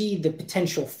start to see the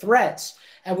potential threats,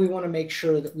 and we want to make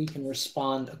sure that we can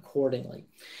respond accordingly.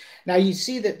 Now, you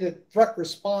see that the threat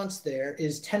response there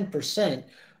is 10%.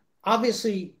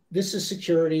 Obviously, this is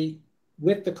security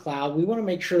with the cloud. We want to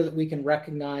make sure that we can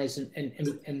recognize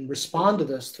and respond to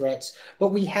those threats, but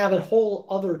we have a whole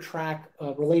other track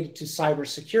related to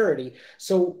cybersecurity.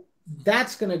 So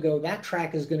that's going to go, that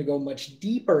track is going to go much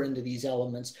deeper into these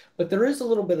elements, but there is a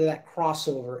little bit of that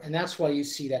crossover, and that's why you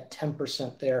see that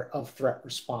 10% there of threat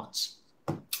response.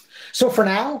 So for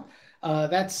now,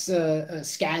 that's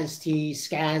SCAS-T,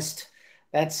 SCAST.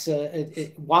 That's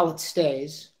while it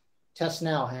stays. Test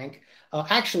now, Hank.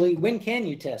 Actually, when can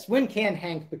you test? When can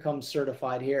Hank become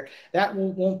certified here? That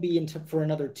won't be until for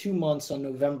another 2 months on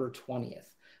November 20th.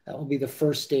 That will be the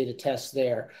first day to test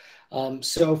there.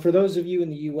 So for those of you in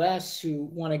the US who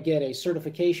want to get a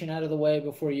certification out of the way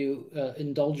before you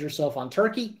indulge yourself on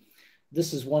turkey,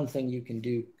 this is one thing you can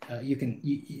do.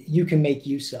 You can make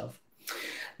use of.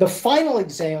 The final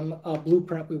exam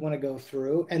blueprint we want to go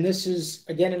through, and this is,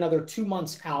 again, another 2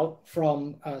 months out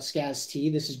from SCAS-T.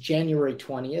 This is January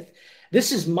 20th.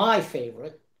 This is my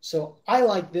favorite. So I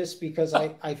like this because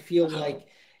I feel like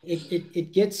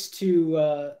it gets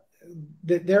to,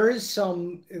 there is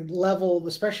some level,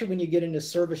 especially when you get into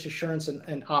service assurance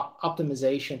and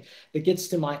optimization, that gets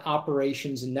to my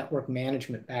operations and network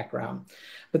management background.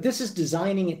 But this is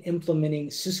designing and implementing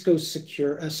Cisco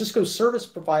Service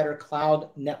Provider Cloud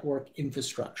Network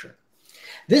Infrastructure.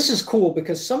 This is cool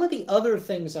because some of the other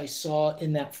things I saw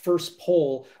in that first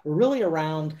poll were really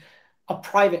around a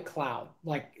private cloud.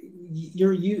 Like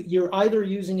you're either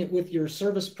using it with your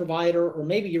service provider, or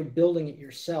maybe you're building it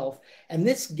yourself. And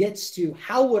this gets to,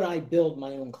 how would I build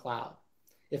my own cloud?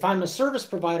 If I'm a service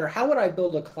provider, how would I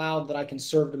build a cloud that I can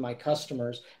serve to my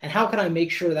customers? And how can I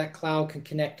make sure that cloud can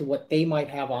connect to what they might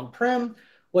have on-prem,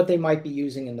 what they might be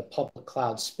using in the public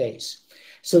cloud space?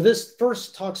 So this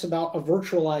first talks about a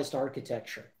virtualized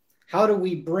architecture. How do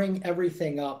we bring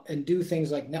everything up and do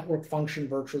things like network function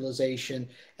virtualization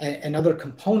and other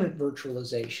component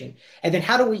virtualization? And then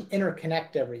how do we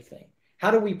interconnect everything?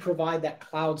 How do we provide that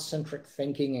cloud-centric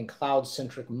thinking and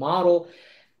cloud-centric model?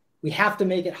 We have to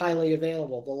make it highly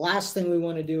available. The last thing we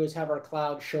want to do is have our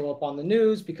cloud show up on the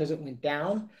news because it went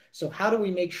down. So how do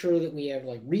we make sure that we have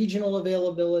like regional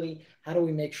availability? How do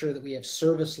we make sure that we have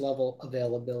service level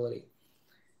availability?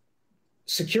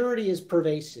 Security is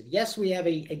pervasive. Yes, we have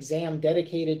an exam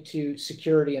dedicated to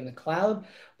security in the cloud,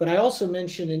 but I also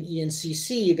mentioned in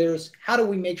ENCC, there's how do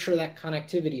we make sure that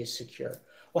connectivity is secure?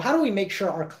 Well, how do we make sure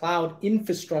our cloud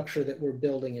infrastructure that we're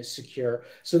building is secure?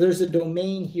 So there's a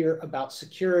domain here about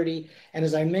security. And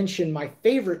as I mentioned, my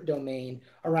favorite domain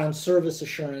around service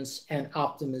assurance and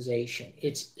optimization.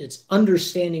 It's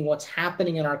understanding what's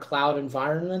happening in our cloud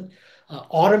environment,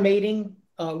 automating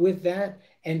with that,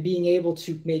 and being able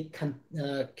to make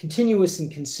continuous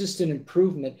and consistent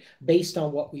improvement based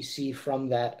on what we see from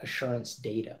that assurance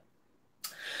data.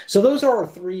 So those are our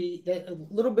three, a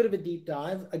little bit of a deep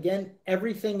dive. Again,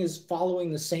 everything is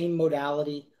following the same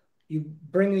modality. You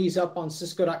bring these up on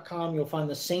Cisco.com, you'll find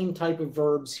the same type of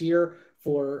verbs here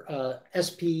for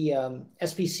SPCNI,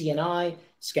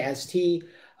 SCAS-T.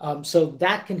 So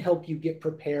that can help you get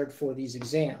prepared for these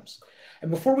exams. And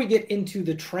before we get into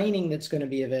the training that's going to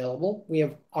be available, we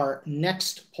have our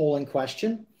next polling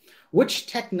question. Which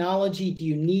technology do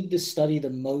you need to study the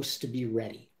most to be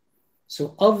ready?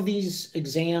 So of these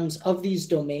exams, of these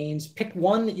domains, pick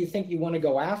one that you think you want to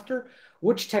go after.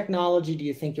 Which technology do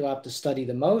you think you'll have to study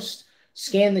the most?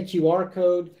 Scan the QR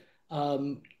code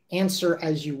answer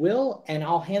as you will, and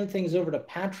I'll hand things over to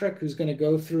Patrick, who's going to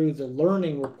go through the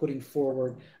learning we're putting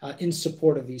forward in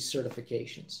support of these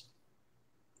certifications.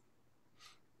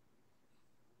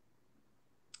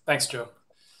 Thanks, Joe.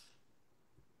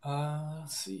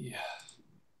 Let's see.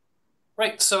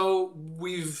 Right, so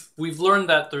we've learned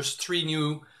that there's 3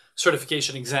 new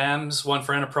certification exams, one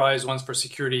for enterprise, one's for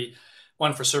security,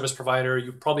 one for service provider.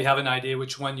 You probably have an idea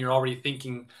which one you're already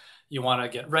thinking you want to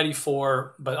get ready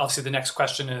for, but obviously the next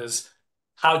question is,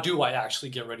 how do I actually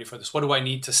get ready for this? What do I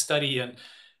need to study? And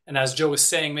as Joe was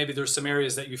saying, maybe there's some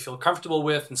areas that you feel comfortable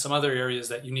with and some other areas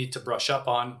that you need to brush up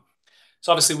on.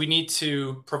 So obviously we need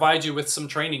to provide you with some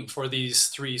training for these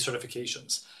 3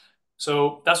 certifications.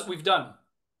 So that's what we've done.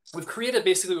 We've created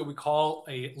basically what we call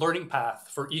a learning path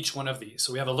for each one of these.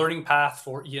 So we have a learning path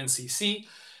for ENCC,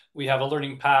 we have a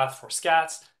learning path for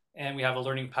SCATs, and we have a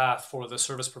learning path for the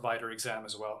service provider exam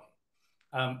as well.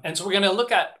 And so we're going to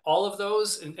look at all of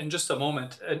those in just a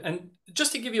moment. And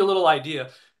just to give you a little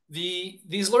idea,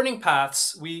 these learning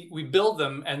paths, we build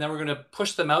them and then we're going to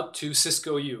push them out to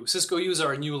Cisco U. Cisco U is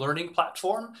our new learning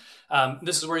platform.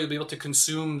 This is where you'll be able to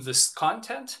consume this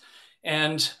content.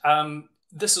 And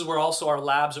this is where also our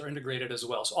labs are integrated as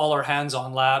well. So all our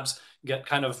hands-on labs get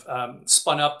kind of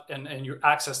spun up and you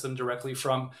access them directly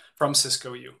from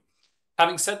Cisco U.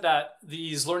 Having said that,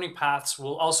 these learning paths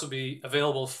will also be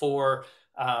available for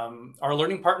our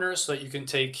learning partners so that you can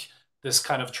take this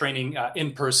kind of training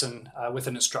in person with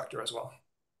an instructor as well.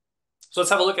 So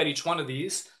let's have a look at each one of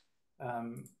these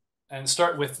and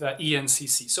start with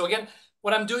ENCC. So again,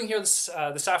 what I'm doing here this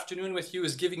afternoon with you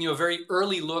is giving you a very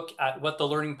early look at what the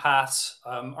learning paths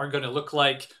are going to look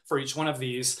like for each one of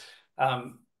these.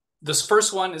 This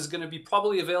first one is going to be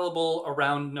probably available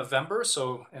around November,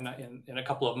 so in a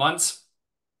couple of months.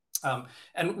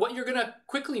 And what you're going to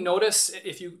quickly notice,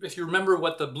 if you remember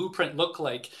what the blueprint looked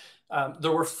like,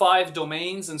 there were 5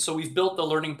 domains, and so we've built the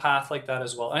learning path like that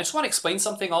as well. And I just want to explain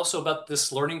something also about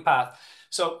this learning path.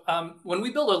 So when we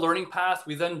build a learning path,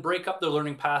 we then break up the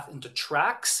learning path into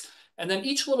tracks, and then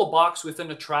each little box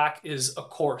within a track is a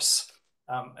course.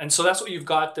 And so that's what you've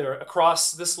got there.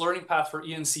 Across this learning path for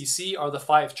ENCC are the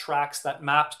 5 tracks that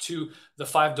map to the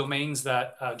 5 domains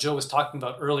that Joe was talking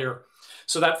about earlier.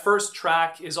 So that first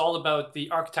track is all about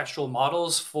the architectural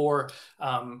models for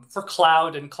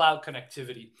cloud and cloud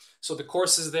connectivity. So the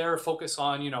courses there focus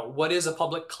on, what is a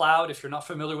public cloud if you're not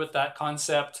familiar with that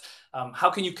concept? How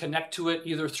can you connect to it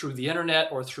either through the internet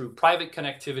or through private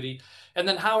connectivity? And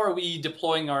then how are we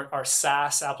deploying our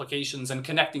SaaS applications and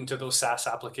connecting to those SaaS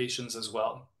applications as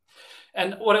well?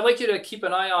 And what I'd like you to keep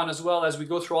an eye on as well as we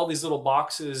go through all these little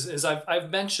boxes is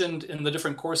I've mentioned in the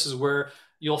different courses where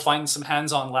you'll find some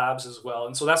hands-on labs as well.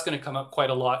 And so that's going to come up quite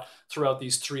a lot throughout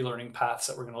these 3 learning paths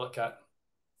that we're going to look at.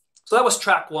 So that was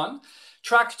track 1.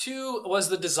 Track 2 was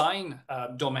the design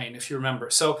domain, if you remember.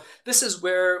 So this is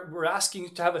where we're asking you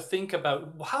to have a think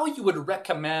about how you would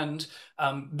recommend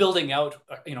building out,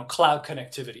 cloud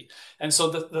connectivity. And so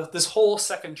this whole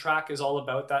second track is all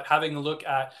about that, having a look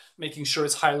at making sure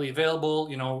it's highly available,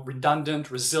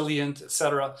 redundant, resilient,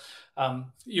 etc.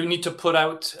 You need to put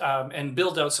out and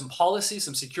build out some policies,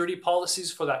 some security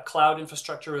policies for that cloud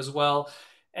infrastructure as well.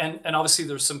 And obviously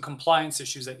there's some compliance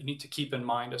issues that you need to keep in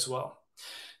mind as well.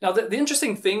 Now, the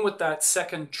interesting thing with that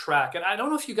second track, and I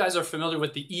don't know if you guys are familiar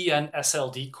with the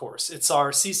ENSLD course. It's our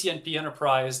CCNP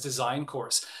Enterprise Design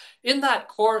course. In that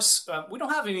course, we don't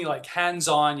have any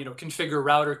hands-on, configure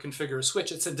router, configure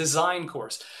switch. It's a design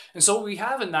course. And so what we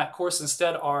have in that course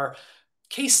instead are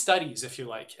case studies, if you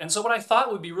like. And so what I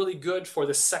thought would be really good for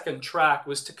the second track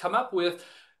was to come up with,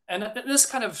 and this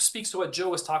kind of speaks to what Joe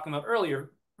was talking about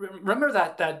earlier. Remember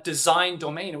that design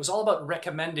domain, it was all about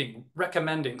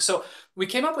recommending. So we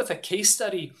came up with a case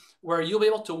study where you'll be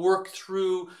able to work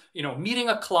through, meeting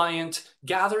a client,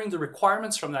 gathering the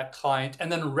requirements from that client,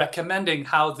 and then recommending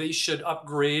how they should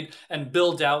upgrade and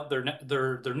build out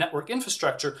their network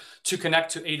infrastructure to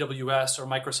connect to AWS or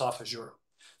Microsoft Azure.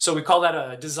 So we call that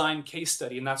a design case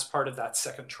study, and that's part of that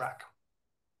second track.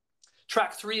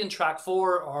 Track 3 and track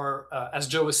 4 are, as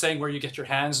Joe was saying, where you get your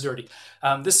hands dirty.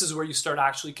 This is where you start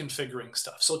actually configuring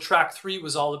stuff. So track 3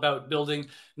 was all about building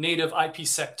native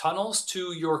IPsec tunnels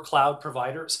to your cloud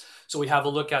providers. So we have a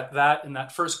look at that in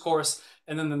that first course.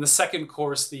 And then in the second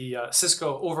course, the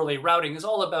Cisco overlay routing is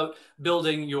all about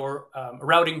building your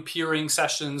routing peering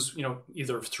sessions,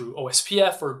 either through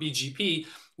OSPF or BGP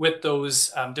with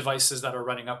those devices that are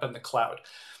running up in the cloud.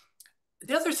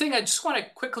 The other thing I just want to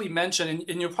quickly mention,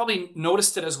 and you'll probably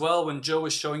noticed it as well when Joe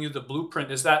was showing you the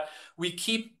blueprint, is that we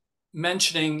keep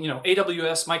mentioning,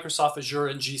 AWS, Microsoft Azure,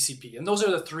 and GCP. And those are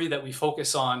the 3 that we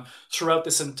focus on throughout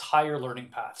this entire learning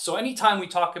path. So anytime we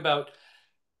talk about,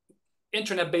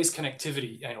 internet-based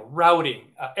connectivity, routing,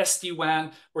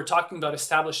 SD-WAN. We're talking about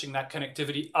establishing that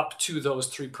connectivity up to those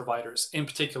three providers in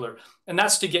particular. And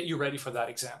that's to get you ready for that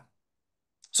exam.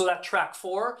 So that track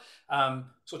 4,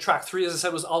 so track 3, as I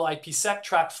said, was all IPsec.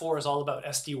 Track 4 is all about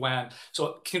SD-WAN.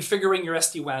 So configuring your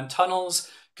SD-WAN tunnels,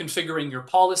 configuring your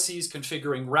policies,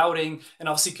 configuring routing, and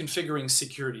obviously configuring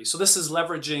security. So this is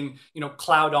leveraging,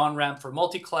 cloud on-ramp for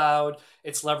multi-cloud.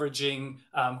 It's leveraging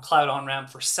cloud on-ramp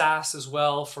for SaaS as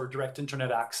well for direct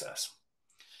internet access.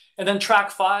 And then track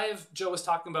 5, Joe was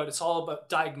talking about, it's all about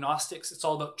diagnostics. It's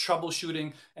all about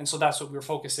troubleshooting. And so that's what we're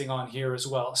focusing on here as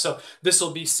well. So this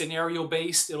will be scenario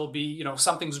based. It'll be,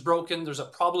 something's broken. There's a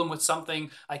problem with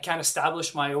something. I can't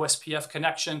establish my OSPF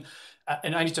connection.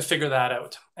 And I need to figure that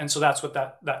out. And so that's what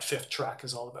that 5th track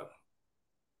is all about.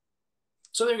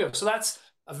 So there you go. So that's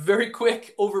a very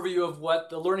quick overview of what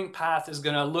the learning path is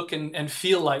going to look and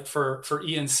feel like for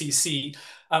ENCC.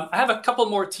 I have a couple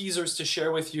more teasers to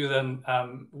share with you then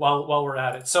while we're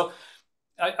at it. So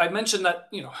I mentioned that,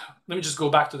 let me just go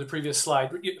back to the previous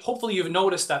slide. Hopefully you've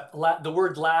noticed that the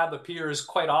word lab appears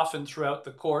quite often throughout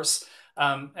the course.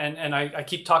 And I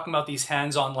keep talking about these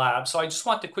hands-on labs. So I just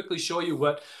want to quickly show you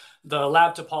what the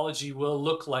lab topology will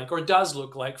look like, or does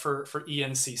look like for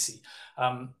ENCC.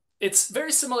 It's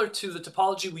very similar to the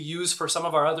topology we use for some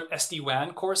of our other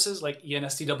SD-WAN courses, like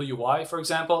ENSDWY, for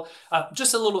example,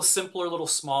 just a little simpler, a little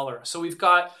smaller. So we've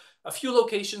got a few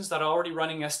locations that are already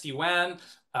running SD-WAN.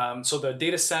 So the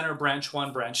data center, branch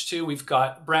 1, branch 2. We've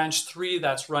got branch 3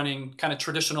 that's running kind of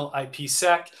traditional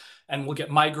IPsec, and will get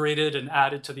migrated and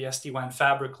added to the SD-WAN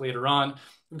fabric later on.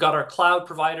 We've got our cloud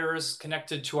providers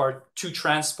connected to our 2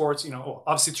 transports,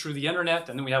 obviously through the internet,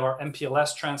 and then we have our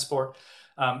MPLS transport.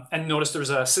 And notice there's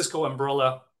a Cisco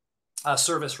Umbrella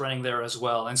service running there as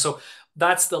well. And so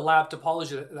that's the lab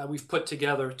topology that we've put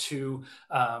together to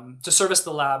service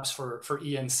the labs for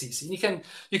ENCC. And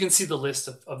you can see the list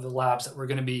of the labs that we're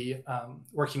going to be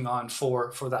working on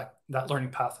for that learning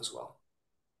path as well.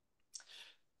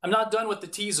 I'm not done with the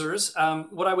teasers.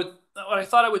 What I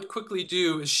thought I would quickly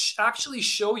do is actually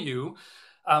show you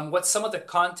what some of the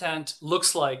content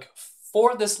looks like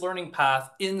for this learning path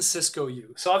in Cisco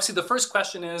U. So obviously the first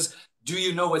question is, do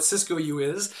you know what Cisco U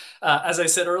is? As I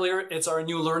said earlier, it's our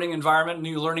new learning environment,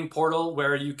 new learning portal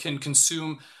where you can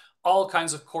consume all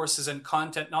kinds of courses and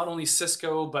content, not only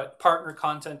Cisco, but partner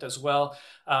content as well.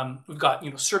 We've got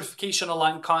certification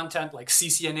aligned content like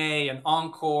CCNA and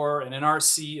Encore and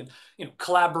NRC and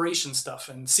collaboration stuff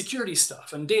and security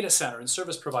stuff and data center and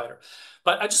service provider.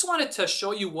 But I just wanted to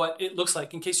show you what it looks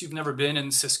like in case you've never been in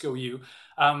Cisco U.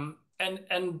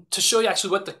 And to show you actually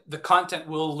what the content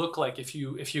will look like if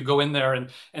you go in there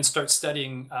and start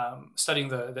studying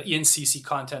the ENCC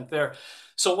content there.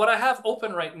 So what I have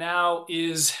open right now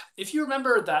is, if you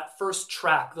remember that first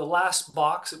track, the last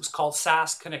box, it was called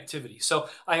SaaS connectivity. So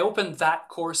I opened that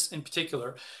course in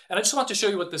particular, and I just want to show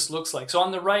you what this looks like. So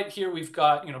on the right here, we've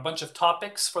got a bunch of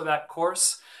topics for that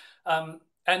course.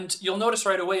 And you'll notice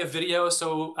right away a video.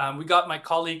 So we got my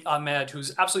colleague Ahmed,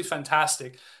 who's absolutely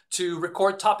fantastic, to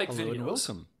record topic videos. Hello and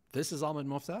welcome. This is Ahmed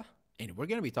Mofta, and we're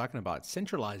going to be talking about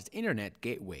centralized internet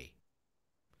gateway.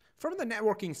 From the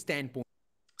networking standpoint,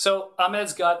 so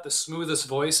Ahmed's got the smoothest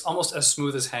voice, almost as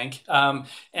smooth as Hank.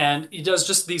 And he does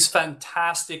just these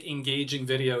fantastic, engaging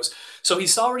videos. So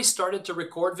he's already started to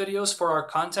record videos for our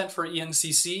content for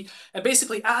ENCC. And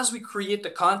basically, as we create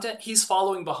the content, he's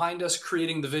following behind us,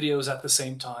 creating the videos at the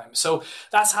same time. So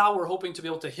that's how we're hoping to be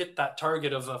able to hit that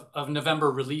target of November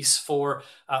release for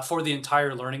the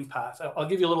entire learning path. I'll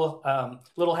give you a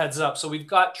little heads up. So we've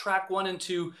got track 1 and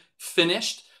 2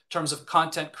 finished. In terms of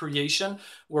content creation,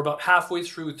 we're about halfway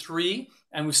through 3,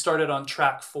 and we started on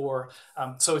track 4.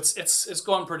 So it's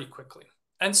going pretty quickly.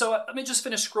 And so let me just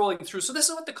finish scrolling through. So this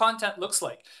is what the content looks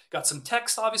like. Got some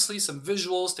text, obviously, some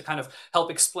visuals to kind of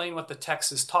help explain what the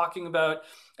text is talking about.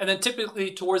 And then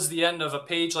typically towards the end of a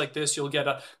page like this, you'll get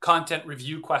a content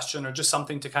review question or just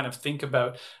something to kind of think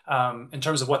about in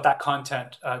terms of what that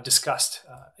content discussed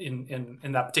in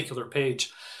that particular page.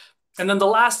 And then the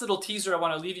last little teaser I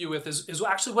want to leave you with is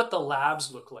actually what the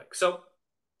labs look like. So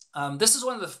this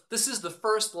is the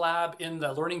first lab in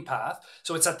the learning path.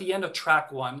 So it's at the end of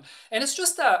track 1. And it's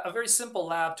just a very simple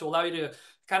lab to allow you to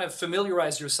kind of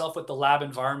familiarize yourself with the lab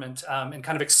environment and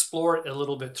kind of explore it a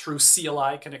little bit through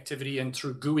CLI connectivity and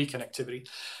through GUI connectivity.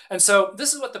 And so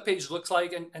this is what the page looks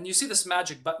like. And you see this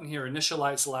magic button here,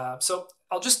 Initialize Lab. So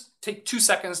I'll just take 2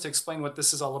 seconds to explain what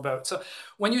this is all about. So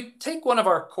when you take one of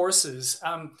our courses,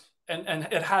 and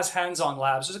it has hands-on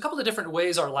labs, there's a couple of different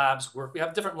ways our labs work. We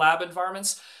have different lab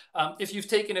environments. If you've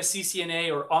taken a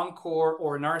CCNA or Encore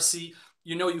or an RC,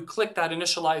 you know, you click that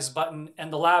initialize button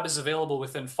and the lab is available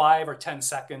within 5 or 10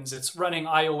 seconds. It's running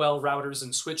IOL routers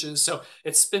and switches, so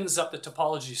it spins up the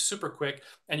topology super quick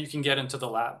and you can get into the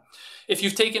lab. If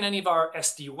you've taken any of our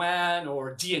SD-WAN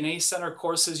or DNA Center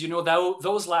courses, you know that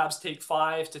those labs take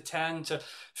 5 to 10 to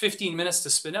 15 minutes to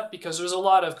spin up because there's a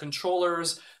lot of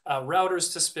controllers,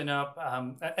 routers to spin up,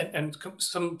 and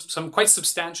some quite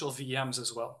substantial VMs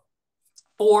as well.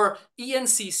 For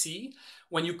ENCC,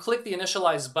 when you click the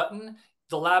initialize button,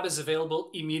 the lab is available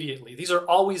immediately. These are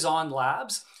always on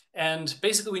labs. And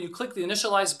basically, when you click the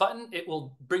initialize button, it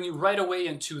will bring you right away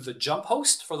into the jump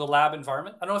host for the lab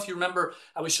environment. I don't know if you remember,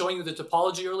 I was showing you the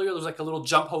topology earlier. There's like a little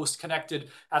jump host connected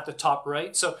at the top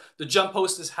right. So the jump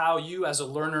host is how you as a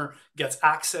learner gets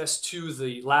access to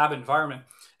the lab environment.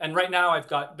 And right now I've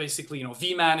got basically, you know,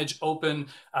 vManage open.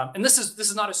 And this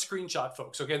is not a screenshot,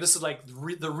 folks, okay? This is like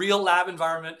the real lab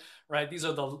environment, right? These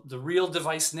are the real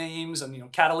device names and, you know,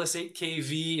 Catalyst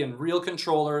 8KV and real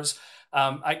controllers.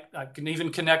 I can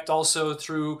even connect also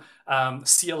through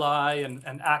CLI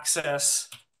and access,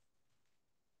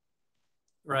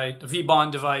 right? A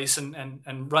VBond device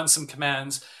and run some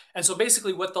commands. And so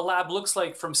basically what the lab looks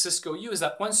like from Cisco U is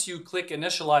that once you click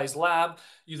initialize lab,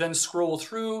 you then scroll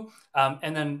through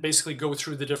and then basically go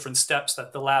through the different steps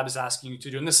that the lab is asking you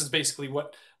to do. And this is basically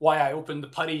why I opened the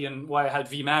PuTTY and why I had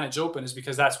vManage open, is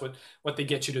because that's what they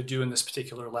get you to do in this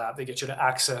particular lab. They get you to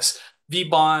access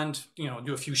VBond, you know,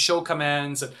 do a few show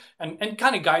commands and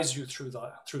kind of guides you through the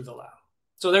lab.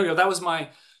 So there we go. That was my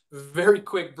very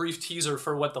quick, brief teaser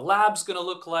for what the lab's going to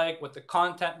look like, what the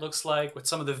content looks like, with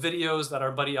some of the videos that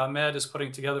our buddy Ahmed is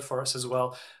putting together for us as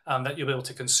well, that you'll be able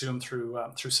to consume through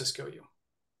Cisco U.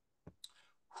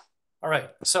 All right,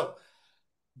 so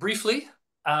briefly,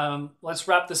 let's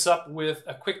wrap this up with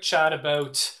a quick chat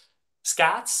about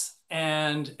SCATs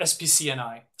and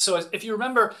SPCNI. So if you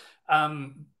remember,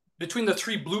 between the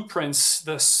 3 blueprints,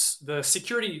 the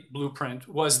security blueprint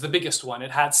was the biggest one. It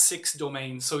had 6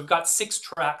 domains. So we've got 6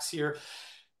 tracks here.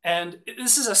 And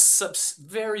this is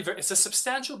it's a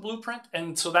substantial blueprint.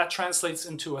 And so that translates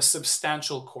into a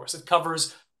substantial course. It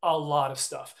covers a lot of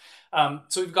stuff.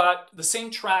 So we've got the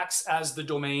same tracks as the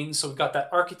domains. So we've got that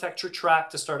architecture track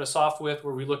to start us off with,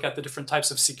 where we look at the different types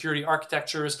of security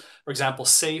architectures, for example,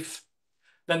 SAFE.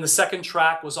 Then the second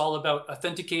track was all about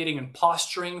authenticating and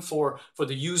posturing for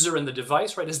the user and the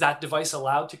device, right? Is that device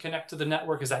allowed to connect to the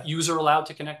network? Is that user allowed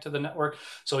to connect to the network?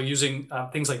 So using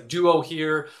things like Duo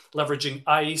here, leveraging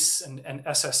ICE and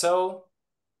SSO.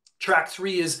 Track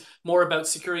 3 is more about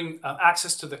securing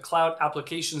access to the cloud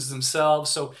applications themselves.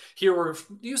 So here we're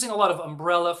using a lot of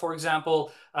Umbrella, for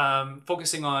example,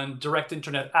 focusing on direct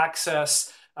internet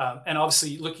access, and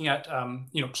obviously looking at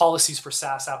you know, policies for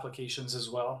SaaS applications as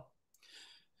well.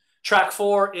 Track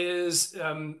 4 is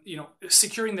you know,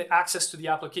 securing the access to the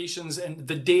applications and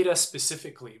the data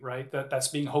specifically, right? That's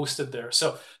being hosted there.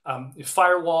 So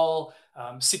firewall,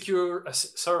 Cisco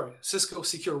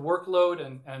secure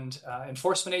workload and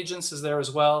enforcement agents is there as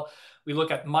well. We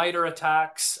look at MITRE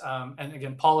attacks and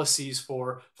again policies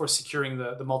for securing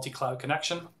the multi-cloud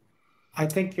connection. I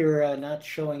think you're not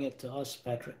showing it to us,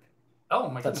 Patrick. Oh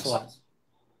my That's goodness.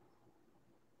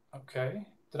 Okay.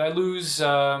 Did I lose?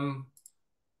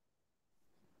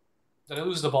 Did I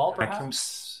lose the ball,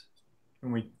 perhaps?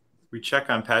 Can we check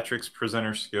on Patrick's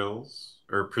presenter skills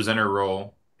or presenter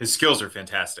role? His skills are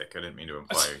fantastic. I didn't mean to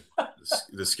imply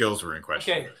the skills were in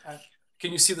question. Okay.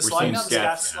 Can you see the slide now?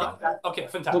 Okay,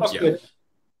 fantastic. Looks good.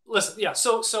 Listen, yeah.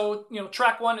 So you know,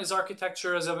 track 1 is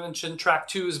architecture, as I mentioned. Track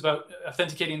 2 is about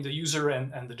authenticating the user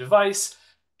and the device.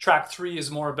 Track 3 is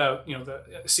more about, you know, the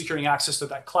securing access to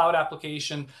that cloud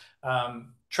application.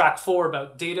 Track 4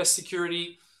 about data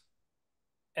security.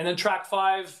 And then track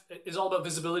 5 is all about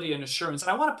visibility and assurance.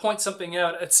 And I want to point something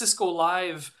out at Cisco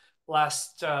Live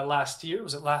last year.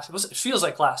 Was it last? It feels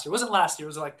like last year. It wasn't last year. It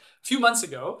was like a few months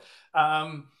ago.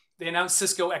 They announced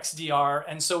Cisco XDR,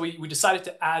 and so we decided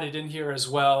to add it in here as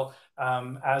well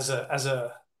as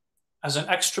an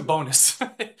extra bonus.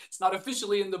 It's not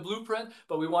officially in the blueprint,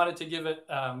 but we wanted to give it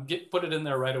put it in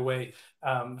there right away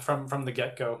from the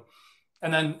get-go.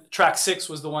 And then track 6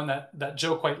 was the one that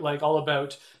Joe quite liked, all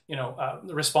about, you know,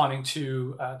 responding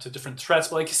to different threats.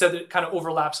 But like you said, it kind of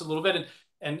overlaps a little bit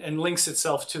and links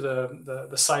itself to the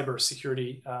cyber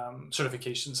security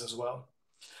certifications as well.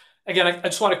 Again, I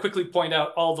just want to quickly point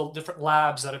out all the different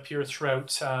labs that appear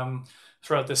throughout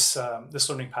this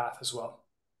learning path as well.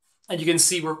 And you can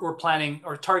see we're planning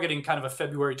or targeting kind of a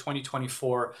February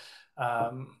 2024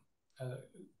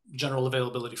 general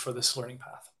availability for this learning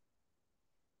path.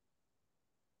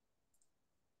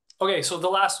 Okay, so the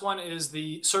last one is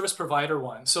the service provider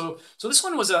one. So this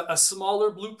one was a smaller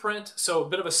blueprint, so a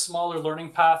bit of a smaller learning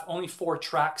path, only 4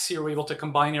 tracks here. We're able to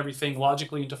combine everything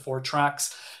logically into 4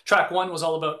 tracks. Track 1 was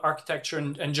all about architecture,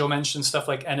 and Joe mentioned stuff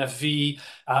like NFV,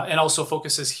 and also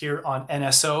focuses here on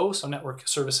NSO, so Network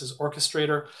Services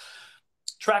Orchestrator.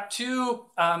 Track 2,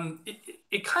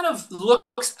 it kind of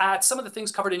looks at some of the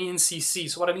things covered in ENCC.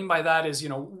 So what I mean by that is,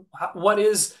 what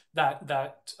is that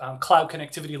cloud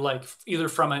connectivity like, either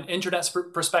from an internet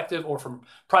perspective or from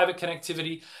private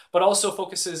connectivity, but also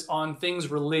focuses on things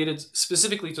related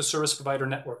specifically to service provider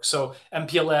networks. So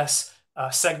MPLS,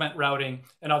 segment routing,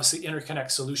 and obviously interconnect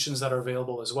solutions that are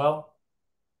available as well.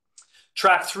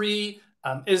 Track 3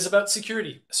 is about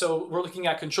security. So we're looking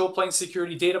at control plane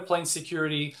security, data plane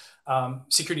security,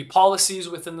 security policies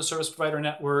within the service provider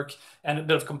network, and a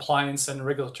bit of compliance and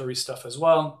regulatory stuff as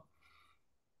well.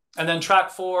 And then track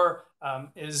 4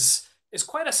 is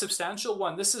quite a substantial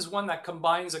one. This is one that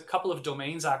combines a couple of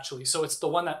domains, actually. So it's the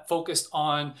one that focused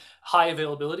on high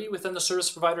availability within the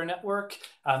service provider network.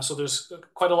 So there's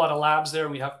quite a lot of labs there.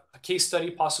 We have a case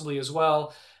study possibly as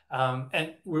well.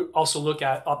 And we also look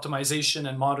at optimization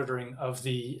and monitoring of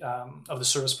the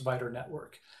service provider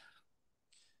network.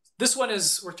 This one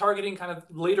we're targeting kind of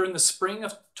later in the spring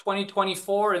of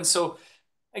 2024. And so,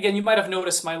 again, you might have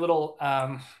noticed my little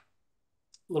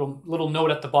note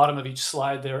at the bottom of each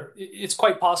slide there. It's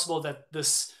quite possible that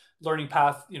this learning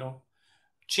path,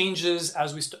 changes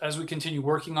as we continue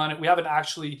working on it. We haven't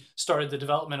actually started the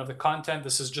development of the content.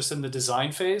 This is just in the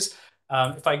design phase.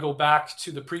 If I go back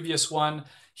to the previous one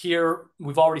here,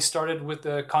 we've already started with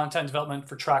the content development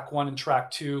for track 1 and track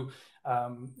 2.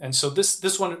 And so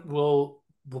this one will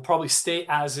probably stay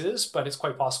as is, but it's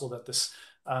quite possible that this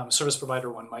service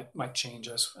provider one might change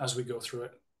as we go through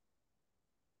it.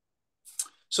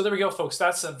 So there we go, folks.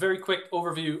 That's a very quick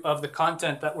overview of the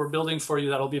content that we're building for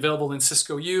you that'll be available in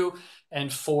Cisco U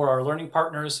and for our learning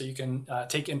partners, so you can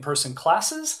take in-person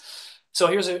classes. So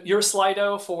here's your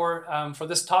Slido for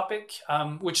this topic.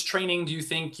 Which training do you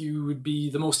think you would be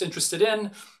the most interested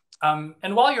in?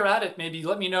 And while you're at it, maybe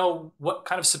let me know what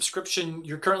kind of subscription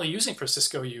you're currently using for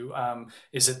Cisco U.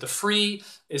 Is it the free?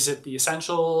 Is it the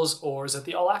essentials? Or is it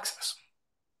the all access?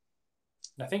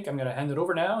 And I think I'm going to hand it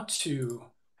over now to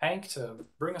Hank to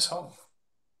bring us home.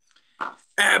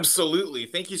 Absolutely.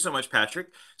 Thank you so much, Patrick.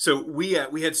 So we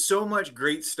had so much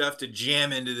great stuff to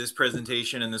jam into this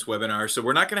presentation and this webinar. So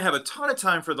we're not going to have a ton of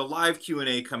time for the live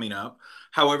Q&A coming up.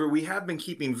 However, we have been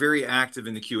keeping very active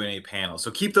in the Q&A panel. So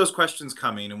keep those questions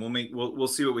coming, and we'll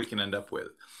see what we can end up with.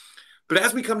 But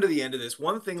as we come to the end of this,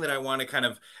 one thing that I want to kind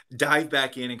of dive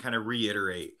back in and kind of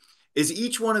reiterate is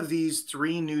each one of these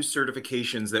 3 new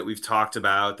certifications that we've talked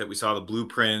about, that we saw the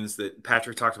blueprints, that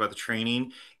Patrick talked about the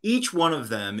training, each one of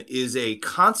them is a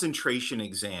concentration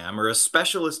exam or a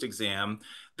specialist exam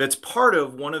that's part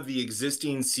of one of the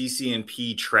existing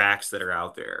CCNP tracks that are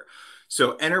out there.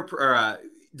 So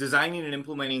designing and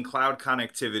implementing cloud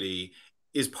connectivity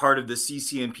is part of the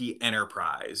CCNP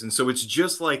Enterprise. And so it's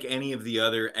just like any of the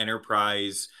other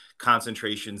enterprise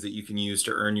concentrations that you can use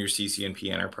to earn your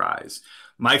CCNP Enterprise.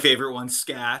 My favorite one,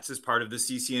 SCATS, is part of the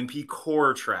CCNP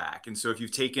Core track. And so if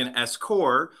you've taken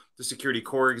S-Core, the Security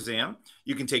Core exam,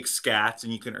 you can take SCATS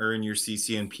and you can earn your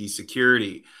CCNP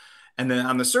Security. And then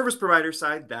on the service provider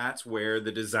side, that's where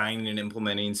the designing and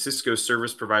implementing Cisco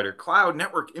Service Provider Cloud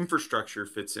Network Infrastructure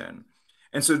fits in.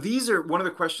 And so these are one of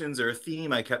the questions, or a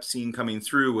theme I kept seeing coming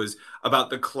through, was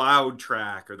about the cloud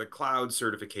track or the cloud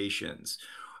certifications.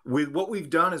 With what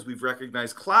we've done is we've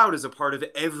recognized cloud as a part of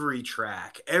every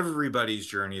track, everybody's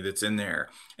journey that's in there.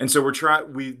 And so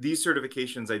these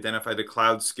certifications identify the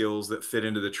cloud skills that fit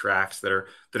into the tracks that are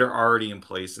already in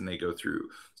place and they go through,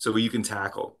 so you can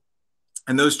tackle.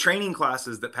 And those training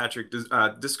classes that Patrick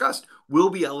discussed will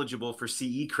be eligible for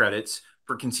CE credits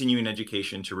for continuing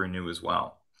education to renew as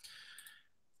well.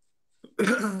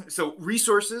 So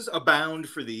resources abound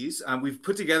for these. We've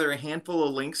put together a handful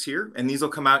of links here, and these will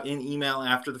come out in email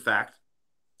after the fact.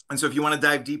 And so if you want to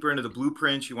dive deeper into the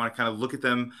blueprints, you want to kind of look at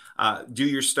them, do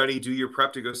your study, do your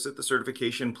prep to go sit the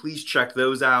certification, please check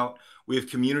those out. We have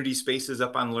community spaces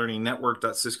up on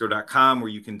learningnetwork.cisco.com where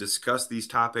you can discuss these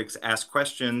topics, ask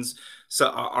questions. So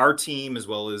our team, as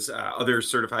well as other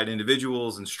certified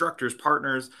individuals, instructors,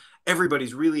 partners,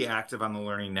 everybody's really active on the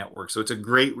Learning Network. So it's a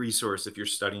great resource if you're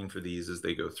studying for these as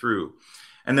they go through.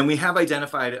 And then we have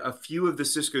identified a few of the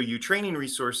Cisco U training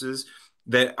resources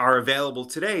that are available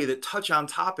today that touch on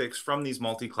topics from these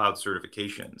multi-cloud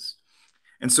certifications.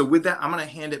 And so with that, I'm going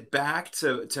to hand it back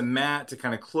to Matt to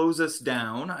kind of close us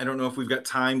down. I don't know if we've got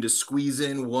time to squeeze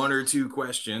in 1 or 2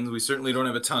 questions. We certainly don't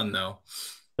have a ton, though.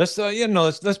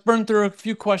 let's burn through a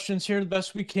few questions here the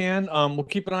best we can. We'll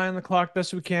keep an eye on the clock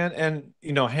best we can. And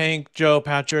Hank, Joe,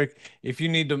 Patrick, if you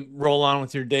need to roll on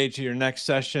with your day to your next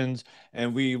sessions,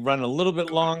 and we run a little bit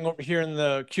long over here in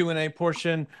the Q&A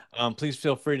portion, please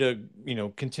feel free to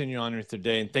continue on with your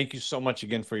day. And thank you so much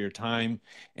again for your time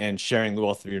and sharing the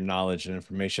wealth of your knowledge and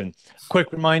information.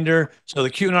 Quick reminder: so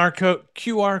the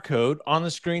QR code on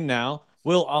the screen now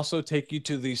will also take you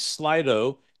to the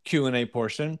Slido Q&A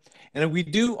portion. And we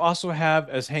do also have,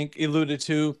 as Hank alluded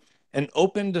to, an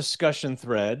open discussion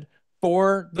thread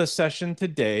for the session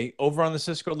today over on the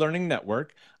Cisco Learning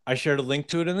Network. I shared a link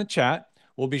to it in the chat.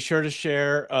 We'll be sure to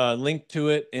share a link to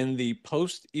it in the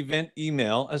post-event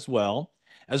email as well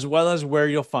as where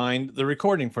you'll find the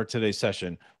recording for today's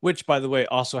session, which, by the way,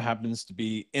 also happens to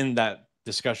be in that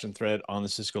discussion thread on the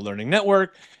Cisco Learning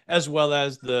Network, as well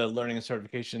as the Learning and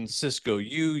Certification Cisco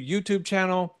U YouTube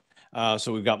channel.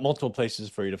 So we've got multiple places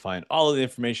for you to find all of the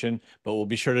information, but we'll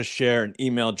be sure to share an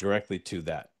email directly to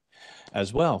that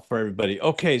as well for everybody.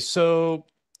 Okay, so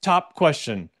top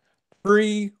question: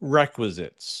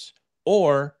 prerequisites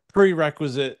or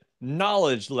prerequisite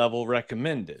knowledge level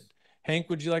recommended. Hank,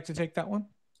 would you like to take that one?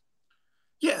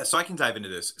 Yeah, so I can dive into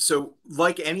this. So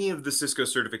like any of the Cisco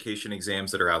certification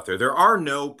exams that are out there, there are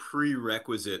no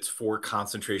prerequisites for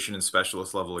concentration and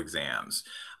specialist level exams.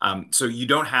 So you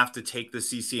don't have to take the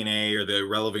CCNA or the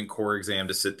relevant core exam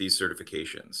to sit these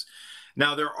certifications.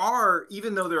 Now,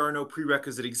 even though there are no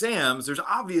prerequisite exams, there's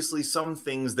obviously some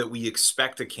things that we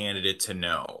expect a candidate to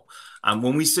know.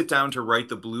 When we sit down to write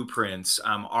the blueprints,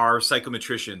 our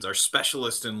psychometricians, our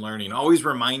specialists in learning, always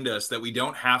remind us that we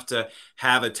don't have to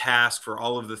have a task for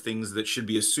all of the things that should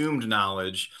be assumed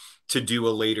knowledge to do a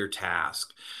later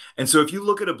task. And so if you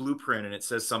look at a blueprint and it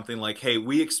says something like, hey,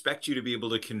 we expect you to be able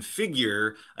to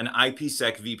configure an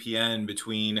IPsec VPN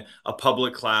between a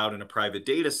public cloud and a private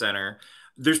data center,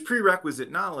 there's prerequisite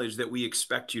knowledge that we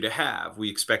expect you to have. We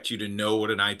expect you to know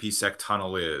what an IPsec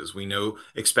tunnel is.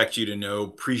 Expect you to know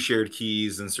pre-shared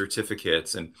keys and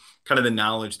certificates and kind of the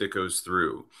knowledge that goes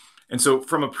through. And so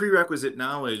from a prerequisite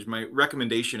knowledge, my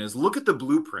recommendation is look at the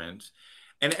blueprint,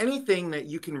 and anything that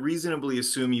you can reasonably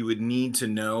assume you would need to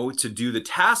know to do the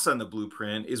tasks on the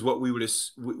blueprint is what we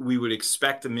would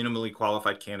expect a minimally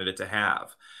qualified candidate to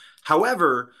have.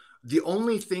 However, the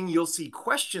only thing you'll see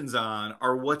questions on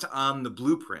are what's on the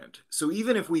blueprint. So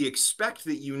even if we expect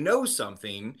that you know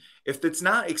something, if it's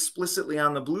not explicitly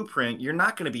on the blueprint, you're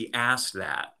not going to be asked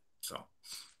that. So.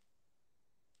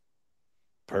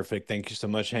 Perfect. Thank you so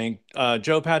much, Hank.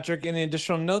 Joe, Patrick, any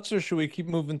additional notes, or should we keep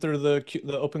moving through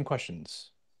the open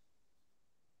questions?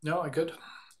 No, I'm good.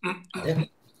 Yeah, that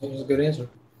was a good answer.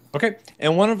 Okay.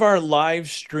 And one of our live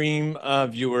stream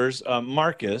viewers,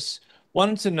 Marcus,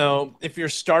 wanted to know if you're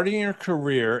starting your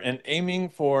career and aiming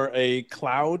for a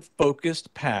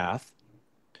cloud-focused path,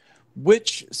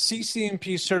 which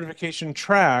CCNP certification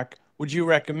track would you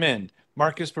recommend?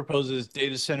 Marcus proposes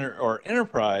data center or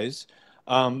enterprise,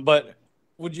 but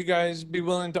would you guys be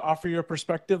willing to offer your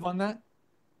perspective on that?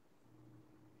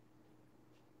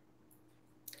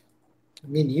 I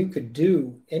mean, you could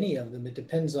do any of them. It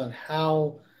depends on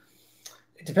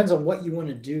what you want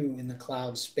to do in the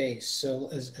cloud space. So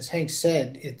as Hank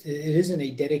said, it isn't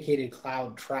a dedicated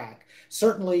cloud track.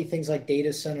 Certainly things like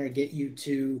data center get you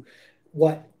to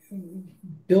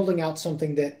building out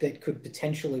something that could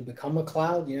potentially become a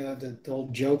cloud. The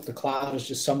old joke, the cloud is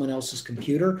just someone else's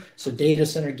computer. So data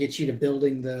center gets you to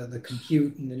building the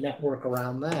compute and the network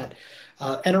around that.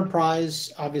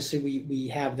 Enterprise, obviously we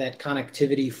have that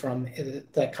connectivity from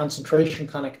that concentration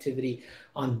connectivity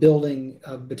on building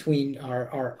between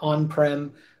our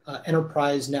on-prem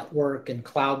enterprise network and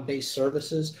cloud-based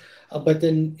services. But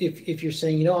then if you're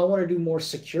saying, I want to do more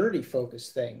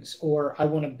security-focused things, or I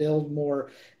want to build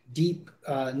more deep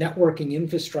networking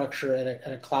infrastructure at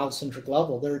a cloud-centric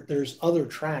level, there's other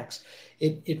tracks.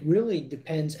 It really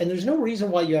depends. And there's no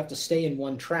reason why you have to stay in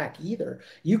one track either.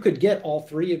 You could get all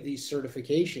three of these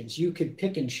certifications. You could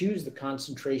pick and choose the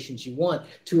concentrations you want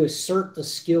to assert the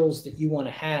skills that you want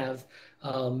to have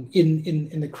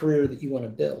in the career that you want to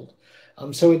build.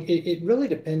 So it really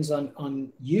depends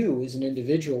on you as an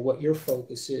individual, what your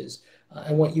focus is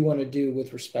and what you want to do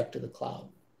with respect to the cloud.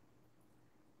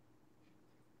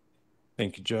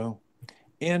 Thank you, Joe.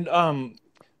 And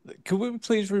could we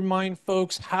please remind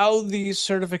folks how these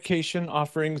certification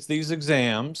offerings, these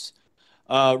exams,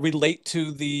 relate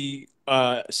to the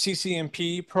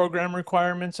CCNP program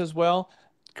requirements as well?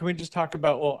 Can we just talk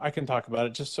about, well, I can talk about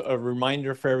it, just a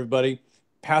reminder for everybody.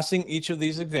 Passing each of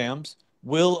these exams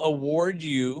will award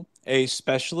you a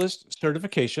specialist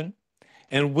certification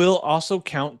and will also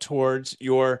count towards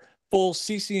your full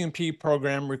CCNP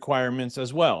program requirements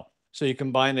as well. So you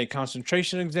combine a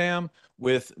concentration exam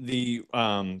with the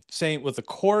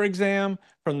core exam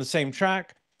from the same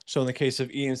track. So in the case of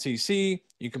ENCC,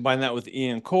 you combine that with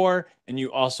EN Core, and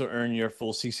you also earn your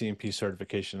full CCNP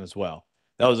certification as well.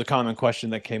 That was a common question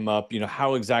that came up.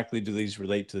 How exactly do these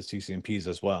relate to the CCNPs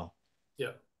as well?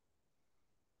 Yeah.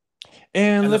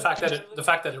 And the fact that it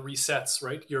resets,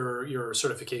 right, your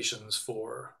certifications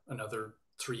for another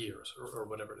 3 years or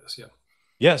whatever it is. Yeah.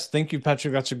 Yes, thank you,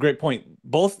 Patrick. That's a great point.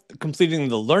 Both completing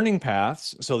the learning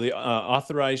paths, so the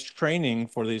authorized training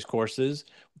for these courses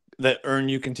that earn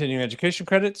you continuing education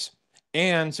credits,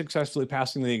 and successfully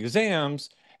passing the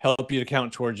exams help you to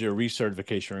count towards your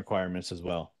recertification requirements as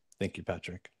well. Thank you,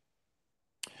 Patrick.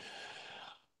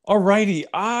 All righty,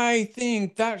 I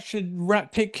think that should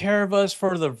take care of us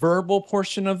for the verbal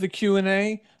portion of the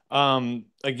Q&A.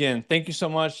 Again, thank you so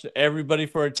much to everybody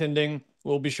for attending.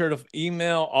 We'll be sure to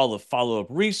email all the follow-up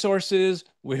resources.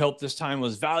 We hope this time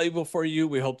was valuable for you.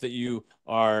 We hope that you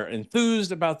are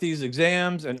enthused about these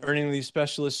exams and earning these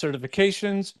specialist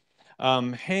certifications.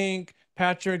 Hank,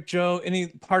 Patrick, Joe, any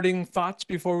parting thoughts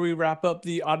before we wrap up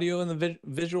the audio and the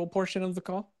visual portion of the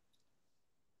call?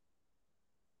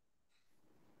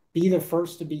 Be the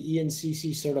first to be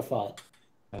ENCC certified.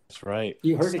 That's right.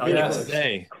 You heard it here first.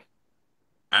 Today.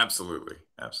 Absolutely.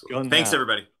 Thanks,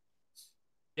 everybody.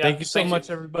 Yeah, thank you so much,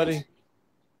 everybody.